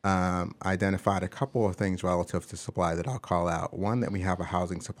identified a couple of things relative to supply that I'll call out. One, that we have a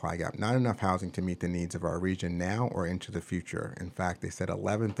housing supply gap, not enough housing to meet the needs of our region now or into the future. In fact, they said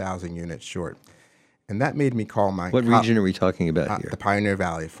 11,000 units short. And that made me call my... What region are we talking about here? The Pioneer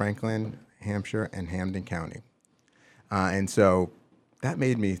Valley, Franklin, Hampshire, and Hampden County. And so that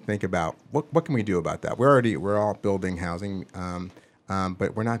made me think about what can we do about that? We're all building housing,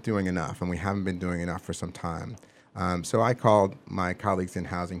 but we're not doing enough, and we haven't been doing enough for some time. So I called my colleagues in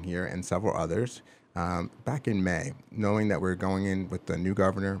housing here and several others back in May, knowing that we're going in with the new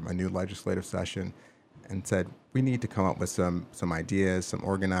governor, a new legislative session, and said we need to come up with some ideas, some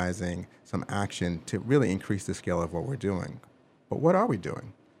organizing, some action to really increase the scale of what we're doing. But what are we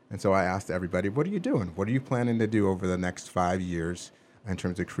doing? And so I asked everybody, what are you doing? What are you planning to do over the next 5 years in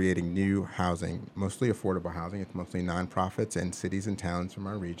terms of creating new housing, mostly affordable housing? It's mostly nonprofits and cities and towns from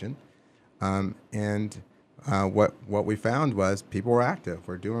our region. What we found was people were active.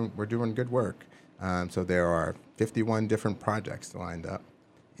 We're doing good work. So there are 51 different projects lined up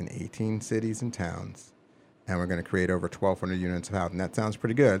in 18 cities and towns, and we're going to create over 1,200 units of housing. That sounds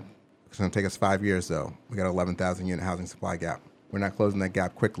pretty good. It's going to take us 5 years, though. We got an 11,000 unit housing supply gap. We're not closing that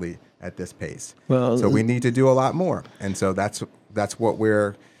gap quickly at this pace. So we need to do a lot more, and so that's what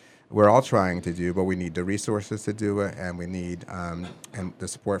we're all trying to do. But we need the resources to do it, and we need and the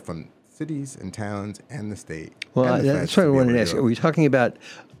support from cities and towns and the state. Well, that's what I wanted to ask. Are we talking about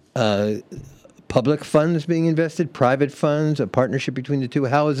public funds being invested, private funds, a partnership between the two?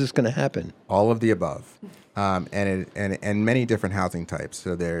 How is this going to happen? All of the above, and many different housing types.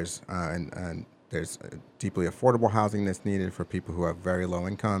 So there's there's deeply affordable housing that's needed for people who have very low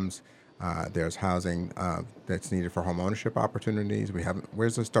incomes. There's housing that's needed for home ownership opportunities.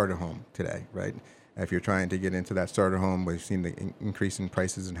 Where's the starter home today, right? If you're trying to get into that starter home, we've seen the increase in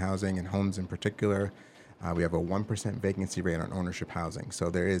prices in housing and homes in particular. We have a 1% vacancy rate on ownership housing. So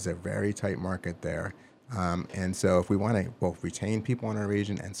there is a very tight market there. And so if we want to both retain people in our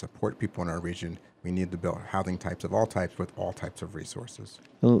region and support people in our region, we need to build housing types of all types with all types of resources.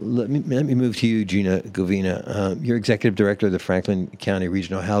 Well, let me move to you, Gina Govina. You're Executive Director of the Franklin County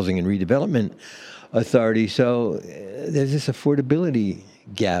Regional Housing and Redevelopment Authority. So there's this affordability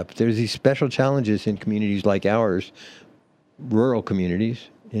gap. There's these special challenges in communities like ours, rural communities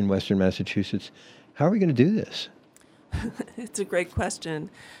in Western Massachusetts. How are we going to do this? It's a great question.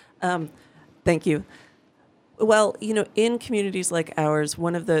 Thank you. Well, in communities like ours,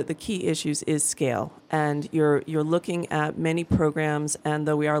 one of the key issues is scale. And you're looking at many programs, and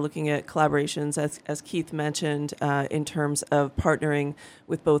though we are looking at collaborations, as Keith mentioned, in terms of partnering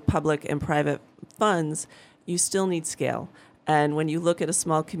with both public and private funds, you still need scale. And when you look at a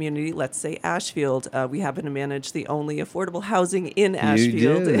small community, let's say Ashfield, we happen to manage the only affordable housing in Ashfield.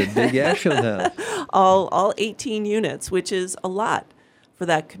 You do, the big Ashfield house. all 18 units, which is a lot for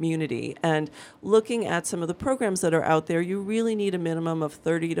that community. And looking at some of the programs that are out there, you really need a minimum of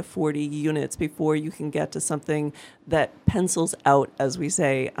 30 to 40 units before you can get to something that pencils out, as we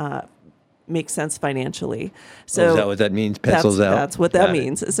say, makes sense financially. So is that what that means? Pencils out? That's what that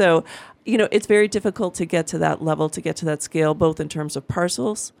means. So, it's very difficult to get to that level, to get to that scale, both in terms of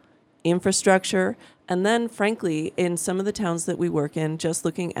parcels, infrastructure, and then, frankly, in some of the towns that we work in, just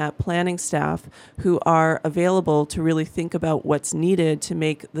looking at planning staff who are available to really think about what's needed to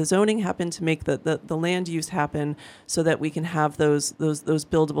make the zoning happen, to make the land use happen, so that we can have those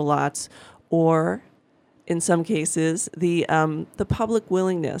buildable lots, or in some cases, the public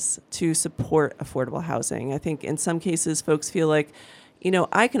willingness to support affordable housing. I think in some cases, folks feel like,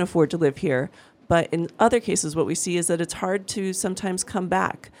 I can afford to live here. But in other cases, what we see is that it's hard to sometimes come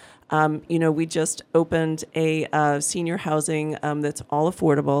back. We just opened a senior housing that's all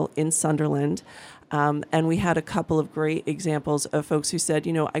affordable in Sunderland. And we had a couple of great examples of folks who said,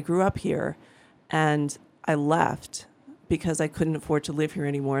 I grew up here and I left because I couldn't afford to live here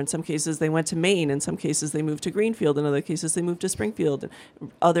anymore. In some cases, they went to Maine. In some cases, they moved to Greenfield. In other cases, they moved to Springfield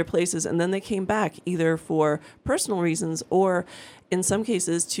and other places. And then they came back either for personal reasons or in some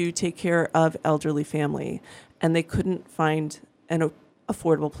cases to take care of elderly family. And they couldn't find an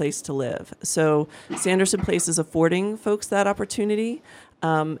affordable place to live. So Sanderson Place is affording folks that opportunity,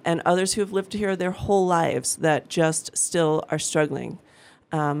 and others who have lived here their whole lives that just still are struggling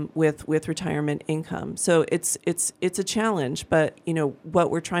with retirement income. So it's a challenge, but what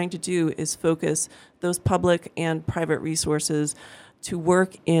we're trying to do is focus those public and private resources to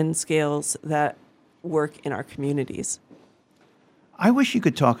work in scales that work in our communities. I wish you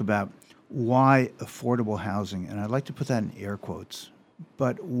could talk about why affordable housing, and I'd like to put that in air quotes,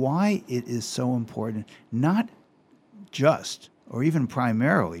 but why it is so important, not just, or even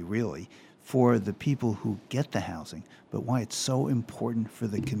primarily, really, for the people who get the housing, but why it's so important for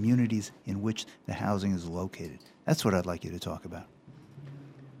the communities in which the housing is located. That's what I'd like you to talk about.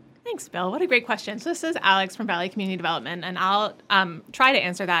 Thanks, Bill. What a great question. So this is Alex from Valley Community Development, and I'll try to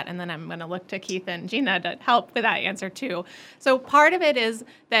answer that, and then I'm going to look to Keith and Gina to help with that answer too. So part of it is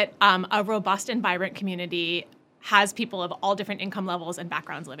that a robust and vibrant community has people of all different income levels and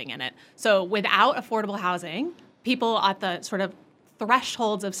backgrounds living in it. So without affordable housing, people at the sort of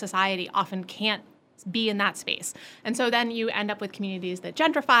thresholds of society often can't be in that space. And so then you end up with communities that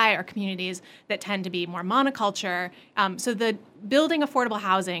gentrify or communities that tend to be more monoculture. So the building affordable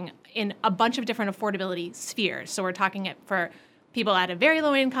housing in a bunch of different affordability spheres. So we're talking it for people at a very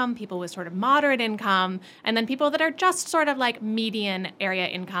low income, people with sort of moderate income, and then people that are just sort of like median area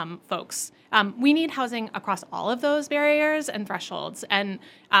income folks. We need housing across all of those barriers and thresholds. And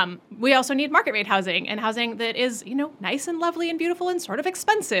we also need market rate housing and housing that is, nice and lovely and beautiful and sort of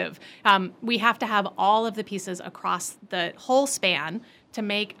expensive. We have to have all of the pieces across the whole span to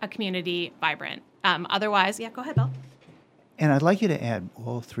make a community vibrant. Otherwise, go ahead, Bill. And I'd like you to add,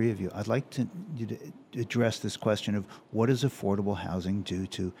 all three of you, I'd like you to address this question of what does affordable housing do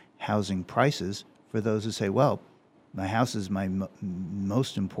to housing prices for those who say, well, my house is my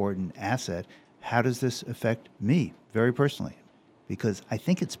most important asset. How does this affect me very personally? Because I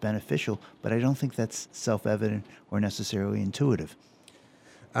think it's beneficial, but I don't think that's self-evident or necessarily intuitive.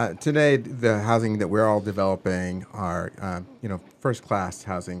 Today, the housing that we're all developing are, first-class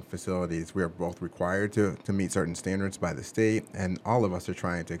housing facilities. We are both required to meet certain standards by the state, and all of us are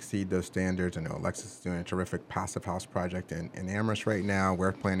trying to exceed those standards. I know Alexis is doing a terrific passive house project in Amherst right now.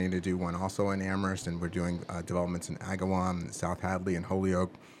 We're planning to do one also in Amherst, and we're doing developments in Agawam, South Hadley, and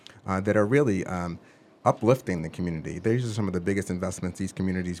Holyoke that are really uplifting the community. These are some of the biggest investments these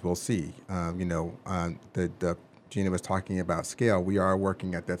communities will see. Gina was talking about scale. We are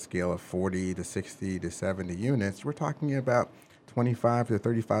working at that scale of 40 to 60 to 70 units. We're talking about $25 to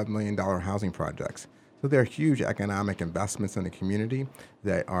 $35 million housing projects. So they're huge economic investments in the community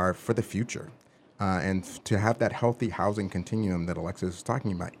that are for the future. And to have that healthy housing continuum that Alexis was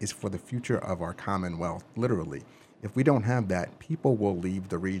talking about is for the future of our Commonwealth, literally. If we don't have that, people will leave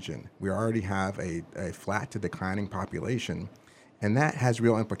the region. We already have a flat to declining population, and that has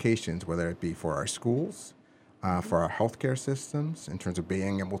real implications, whether it be for our schools, for our healthcare systems in terms of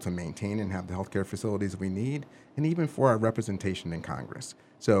being able to maintain and have the healthcare facilities we need, and even for our representation in Congress.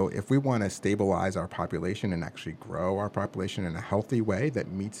 So if we want to stabilize our population and actually grow our population in a healthy way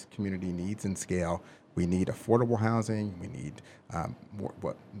that meets community needs and scale, we need affordable housing, we need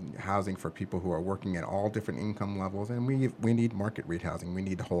housing for people who are working at all different income levels, and we need market rate housing. We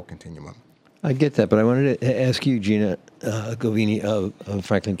need the whole continuum. I get that, but I wanted to ask you, Gina Govini of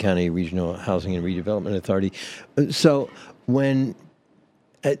Franklin County Regional Housing and Redevelopment Authority. So when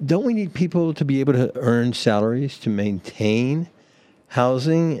don't we need people to be able to earn salaries to maintain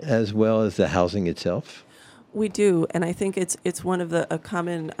housing as well as the housing itself? We do, and I think it's one of a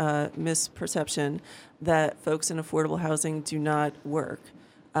common misperception that folks in affordable housing do not work.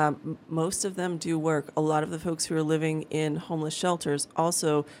 Most of them do work. A lot of the folks who are living in homeless shelters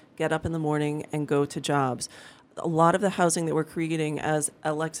also get up in the morning and go to jobs. A lot of the housing that we're creating, as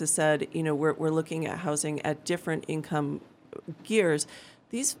Alexis said, we're looking at housing at different income gears.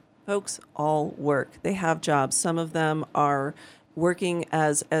 These folks all work. They have jobs. Some of them are working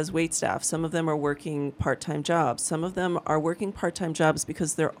as wait staff. Some of them are working part-time jobs. Some of them are working part-time jobs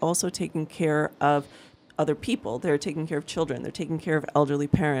because they're also taking care of other people. They're taking care of children. They're taking care of elderly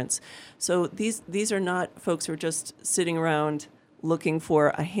parents. So these are not folks who are just sitting around looking for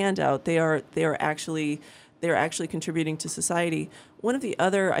a handout. They are actually contributing to society. One of the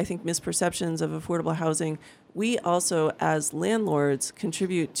other, I think, misperceptions of affordable housing, we also, as landlords,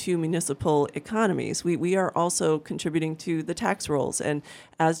 contribute to municipal economies. We are also contributing to the tax rolls, and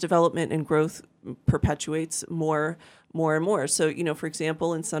as development and growth perpetuates more and more. So, for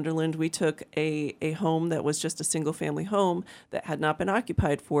example, in Sunderland, we took a home that was just a single-family home that had not been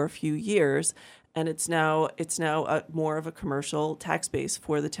occupied for a few years, and it's now more of a commercial tax base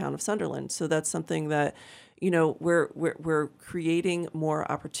for the town of Sunderland. So that's something that, we're creating more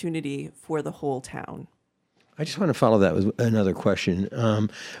opportunity for the whole town. I just want to follow that with another question,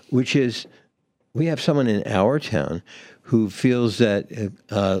 which is, we have someone in our town who feels that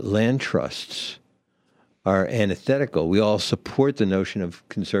land trusts are antithetical. We all support the notion of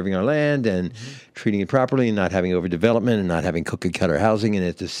conserving our land and treating it properly and not having overdevelopment and not having cookie-cutter housing. And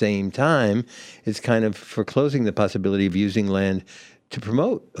at the same time, it's kind of foreclosing the possibility of using land to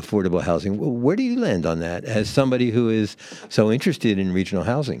promote affordable housing. Where do you land on that as somebody who is so interested in regional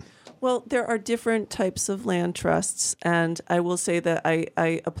housing? Well, there are different types of land trusts, and I will say that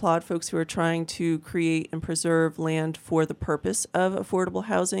I applaud folks who are trying to create and preserve land for the purpose of affordable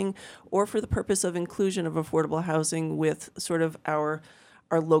housing or for the purpose of inclusion of affordable housing with sort of our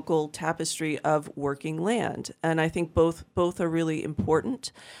local tapestry of working land. And I think both are really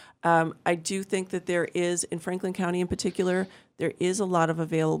important. I do think that there is, in Franklin County in particular, there is a lot of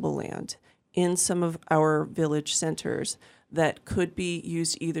available land in some of our village centers that could be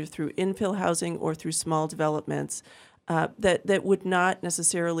used either through infill housing or through small developments that would not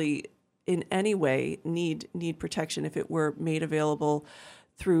necessarily in any way need protection if it were made available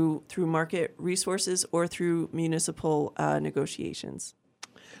through market resources or through municipal negotiations.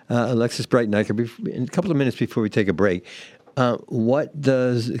 Alexis Breiteneicher, in a couple of minutes before we take a break, what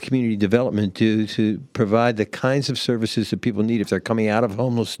does community development do to provide the kinds of services that people need if they're coming out of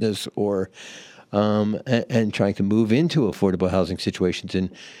homelessness or and trying to move into affordable housing situations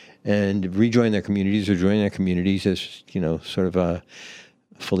and rejoin their communities or join their communities as, sort of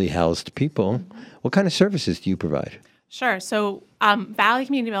fully housed people? What kind of services do you provide? Sure. So Valley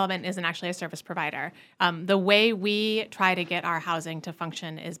Community Development isn't actually a service provider. The way we try to get our housing to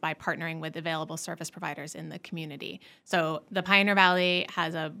function is by partnering with available service providers in the community. So the Pioneer Valley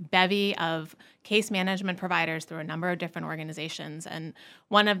has a bevy of case management providers through a number of different organizations. And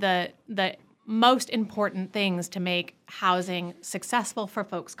one of the most important things to make housing successful for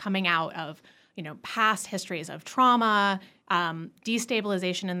folks coming out of, past histories of trauma,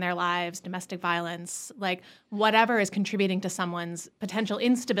 destabilization in their lives, domestic violence, like whatever is contributing to someone's potential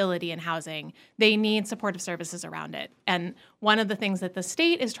instability in housing, they need supportive services around it. And one of the things that the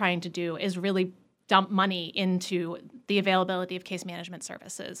state is trying to do is really dump money into the availability of case management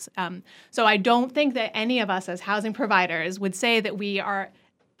services. So I don't think that any of us as housing providers would say that we are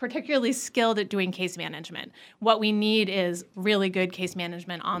particularly skilled at doing case management. What we need is really good case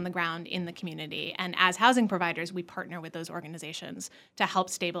management on the ground in the community. And as housing providers, we partner with those organizations to help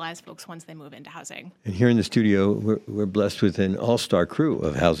stabilize folks once they move into housing. And here in the studio, we're blessed with an all-star crew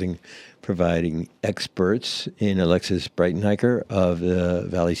of housing providing experts in Alexis Breiteneicher of the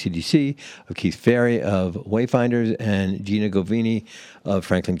Valley CDC, of Keith Ferry of Wayfinders, and Gina Govini of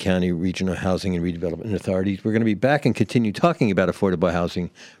Franklin County Regional Housing and Redevelopment Authority. We're going to be back and continue talking about affordable housing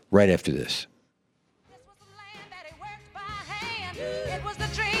right after this. It was the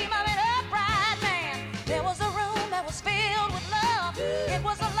dream of an upright man. There was a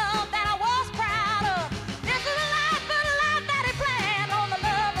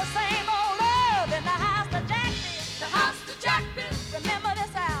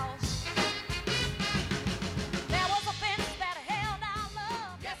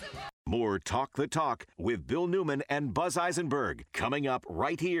Talk the Talk with Bill Newman and Buzz Eisenberg, coming up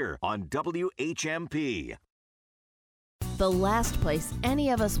right here on WHMP. The last place any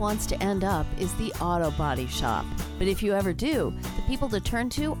of us wants to end up is the auto body shop. But if you ever do, the people to turn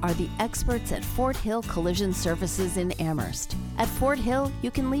to are the experts at Fort Hill Collision Services in Amherst. At Fort Hill,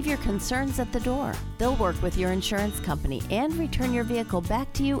 you can leave your concerns at the door. They'll work with your insurance company and return your vehicle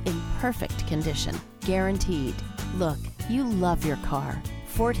back to you in perfect condition. Guaranteed. Look, you love your car.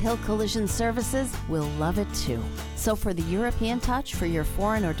 Fort Hill Collision Services will love it too. So for the European touch for your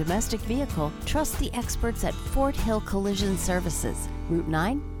foreign or domestic vehicle, trust the experts at Fort Hill Collision Services, Route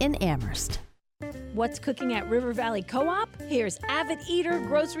 9 in Amherst. What's cooking at River Valley Co-op? Here's avid eater,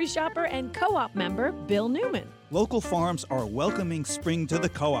 grocery shopper, and co-op member Bill Newman. Local farms are welcoming spring to the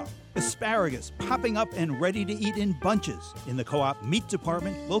co-op. Asparagus popping up and ready to eat in bunches. In the co-op meat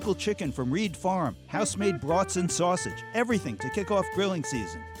department, local chicken from Reed Farm, house-made brats and sausage, everything to kick off grilling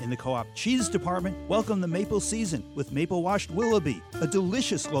season. In the co-op cheese department, welcome the maple season with maple-washed Willoughby, a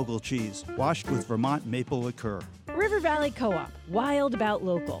delicious local cheese washed with Vermont maple liqueur. River Valley Co-op, wild about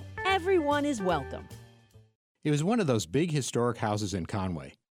local. Everyone is welcome. It was one of those big historic houses in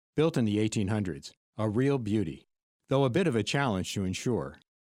Conway, built in the 1800s, a real beauty, though a bit of a challenge to insure.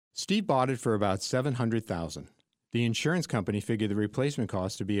 Steve bought it for about $700,000. The insurance company figured the replacement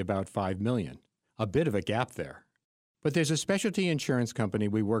cost to be about $5 million. A bit of a gap there. But there's a specialty insurance company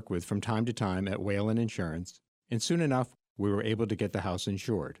we work with from time to time at Whalen Insurance, and soon enough, we were able to get the house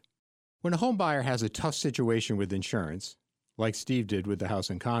insured. When a home buyer has a tough situation with insurance, like Steve did with the house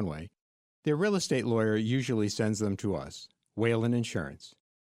in Conway, their real estate lawyer usually sends them to us, Whalen Insurance.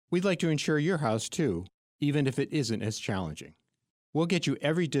 We'd like to insure your house too, even if it isn't as challenging. We'll get you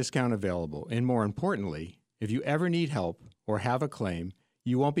every discount available, and more importantly, if you ever need help or have a claim,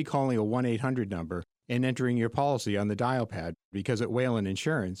 you won't be calling a 1-800 number and entering your policy on the dial pad, because at Whalen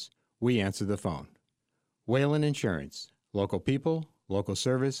Insurance, we answer the phone. Whalen Insurance, local people, local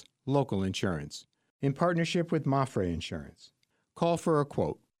service, local insurance, in partnership with Mafre Insurance. Call for a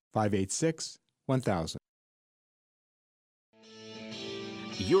quote, 586-1000.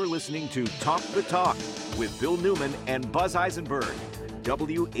 You're listening to Talk the Talk with Bill Newman and Buzz Eisenberg,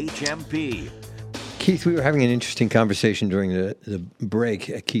 WHMP. Keith, we were having an interesting conversation during the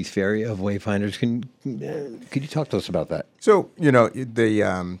break. Keith Ferry of Wayfinders. Could you talk to us about that? So,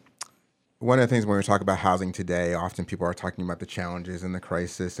 one of the things when we talk about housing today, often people are talking about the challenges and the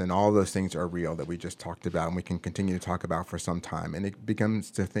crisis, and all those things are real that we just talked about, and we can continue to talk about for some time. And it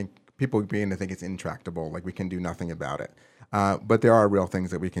becomes people begin to think it's intractable, like we can do nothing about it. But there are real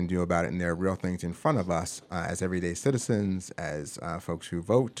things that we can do about it, and there are real things in front of us as everyday citizens, as folks who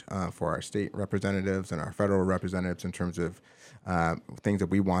vote for our state representatives and our federal representatives in terms of things that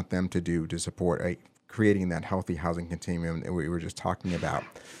we want them to do to support creating that healthy housing continuum that we were just talking about.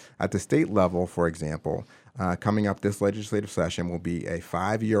 At the state level, for example, coming up this legislative session will be a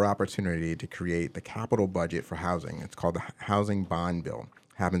 5-year opportunity to create the capital budget for housing. It's called the Housing Bond Bill.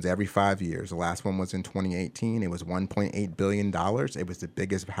 Happens every 5 years. The last one was in 2018. It was $1.8 billion. It was the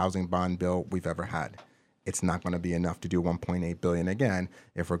biggest housing bond bill we've ever had. It's not going to be enough to do $1.8 billion again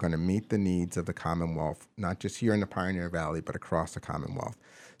if we're going to meet the needs of the Commonwealth, not just here in the Pioneer Valley, but across the Commonwealth.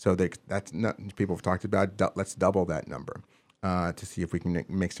 So that's not, people have talked about, let's double that number to see if we can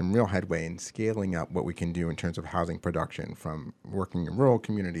make some real headway in scaling up what we can do in terms of housing production, from working in rural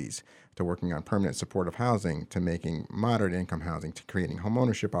communities to working on permanent supportive housing to making moderate income housing to creating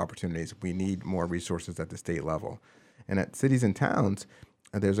homeownership opportunities. We need more resources at the state level. And at cities and towns,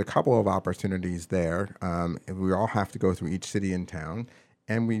 there's a couple of opportunities there. We all have to go through each city and town.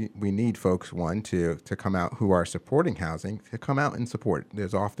 And we need folks, to come out who are supporting housing, to come out and support.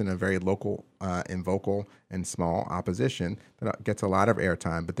 There's often a very local and vocal and small opposition that gets a lot of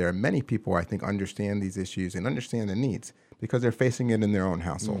airtime, but there are many people I think understand these issues and understand the needs because they're facing it in their own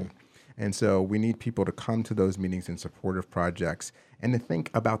household. And so we need people to come to those meetings in support of projects and to think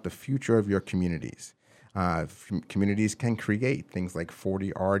about the future of your communities. Communities can create things like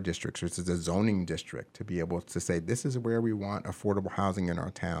 40R districts, which is a zoning district, to be able to say this is where we want affordable housing in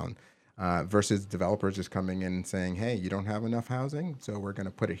our town, versus developers just coming in and saying, hey, you don't have enough housing, so we're going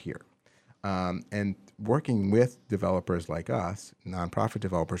to put it here. And working with developers like us, nonprofit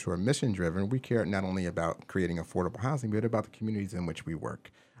developers who are mission-driven, we care not only about creating affordable housing, but about the communities in which we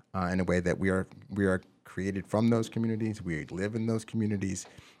work, in a way that we are created from those communities, we live in those communities.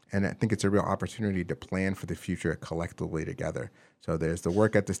 And I think it's a real opportunity to plan for the future collectively together. So there's the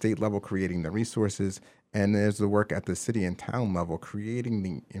work at the state level creating the resources, and there's the work at the city and town level creating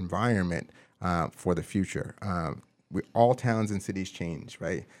the environment for the future. All towns and cities change,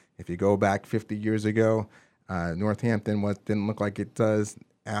 right? If you go back 50 years ago, Northampton didn't look like it does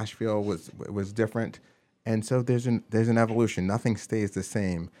Asheville was different. And so there's an evolution. Nothing stays the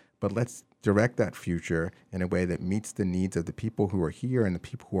same, but let's direct that future in a way that meets the needs of the people who are here and the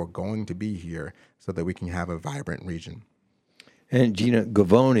people who are going to be here so that we can have a vibrant region. And Gina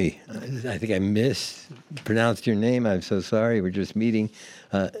Govoni, I think I mispronounced your name. I'm so sorry. We're just meeting.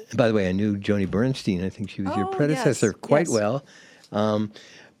 By the way, I knew Joni Bernstein. I think she was your predecessor quite well.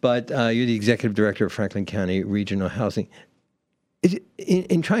 But you're the executive director of Franklin County Regional Housing.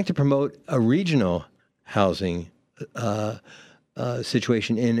 In trying to promote a regional housing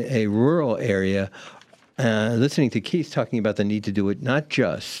situation in a rural area, listening to Keith talking about the need to do it not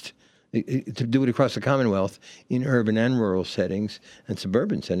just to do it across the Commonwealth in urban and rural settings and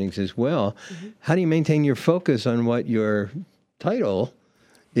suburban settings as well. Mm-hmm. How do you maintain your focus on what your title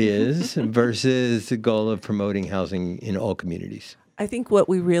is versus the goal of promoting housing in all communities? I think what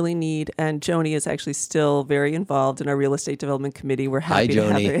we really need, and Joni is actually still very involved in our real estate development committee. We're happy to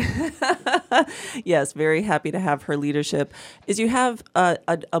have her. Yes, very happy to have her leadership. Is you have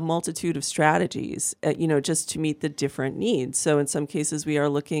a multitude of strategies, just to meet the different needs. So in some cases, we are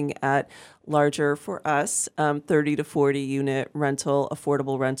looking at larger, for us, 30 to 40 unit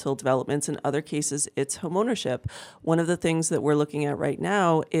affordable rental developments. In other cases, it's homeownership. One of the things that we're looking at right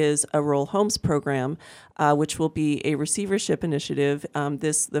now is a rural homes program, which will be a receivership initiative.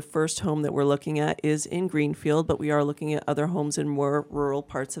 The first home that we're looking at is in Greenfield, but we are looking at other homes in more rural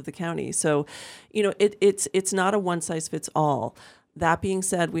parts of the county. So, it's not a one size fits all. That being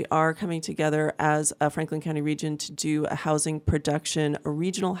said, we are coming together as a Franklin County region to do a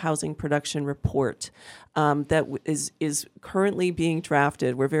regional housing production report that is currently being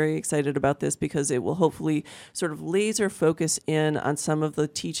drafted. We're very excited about this because it will hopefully sort of laser focus in on some of the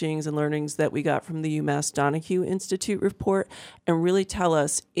teachings and learnings that we got from the UMass Donahue Institute report and really tell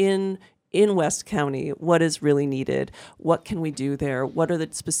us in West County, what is really needed? What can we do there? What are the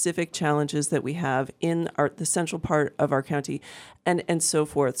specific challenges that we have in the central part of our county, and so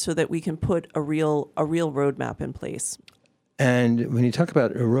forth, so that we can put a real roadmap in place. And when you talk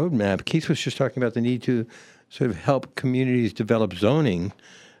about a roadmap, Keith was just talking about the need to sort of help communities develop zoning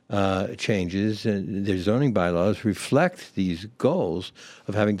changes, and their zoning bylaws reflect these goals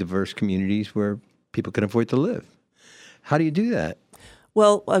of having diverse communities where people can afford to live. How do you do that?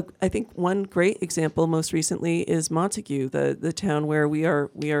 Well, I think one great example most recently is Montague, the town where we are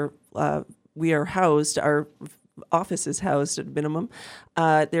housed. Our office is housed at minimum.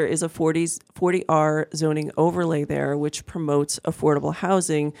 There is a 40R zoning overlay there, which promotes affordable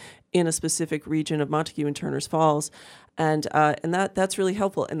housing in a specific region of Montague and Turners Falls. And that's really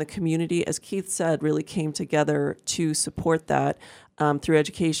helpful. And the community, as Keith said, really came together to support that through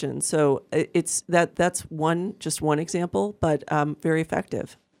education. So that's just one example, but very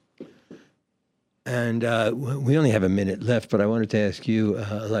effective. And we only have a minute left, but I wanted to ask you,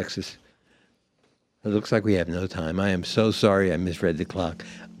 Alexis. It looks like we have no time. I am so sorry I misread the clock.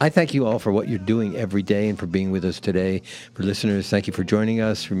 I thank you all for what you're doing every day and for being with us today. For listeners, thank you for joining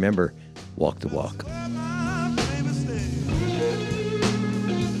us. Remember, walk the walk.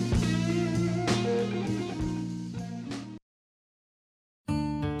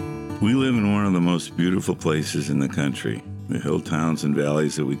 We live in one of the most beautiful places in the country, the hill towns and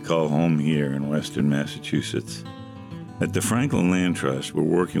valleys that we call home here in western Massachusetts. At the Franklin Land Trust, we're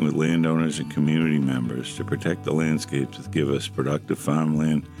working with landowners and community members to protect the landscapes that give us productive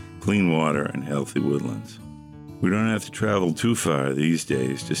farmland, clean water, and healthy woodlands. We don't have to travel too far these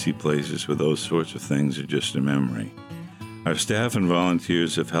days to see places where those sorts of things are just a memory. Our staff and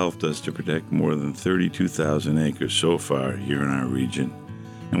volunteers have helped us to protect more than 32,000 acres so far here in our region,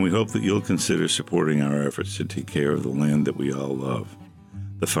 and we hope that you'll consider supporting our efforts to take care of the land that we all love.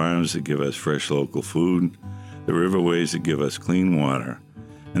 The farms that give us fresh local food, the riverways that give us clean water,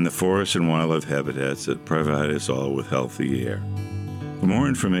 and the forests and wildlife habitats that provide us all with healthy air. For more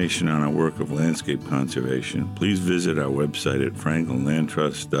information on our work of landscape conservation, please visit our website at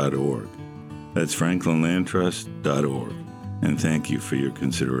franklinlandtrust.org. That's franklinlandtrust.org. And thank you for your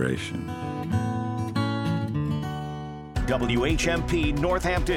consideration. WHMP Northampton.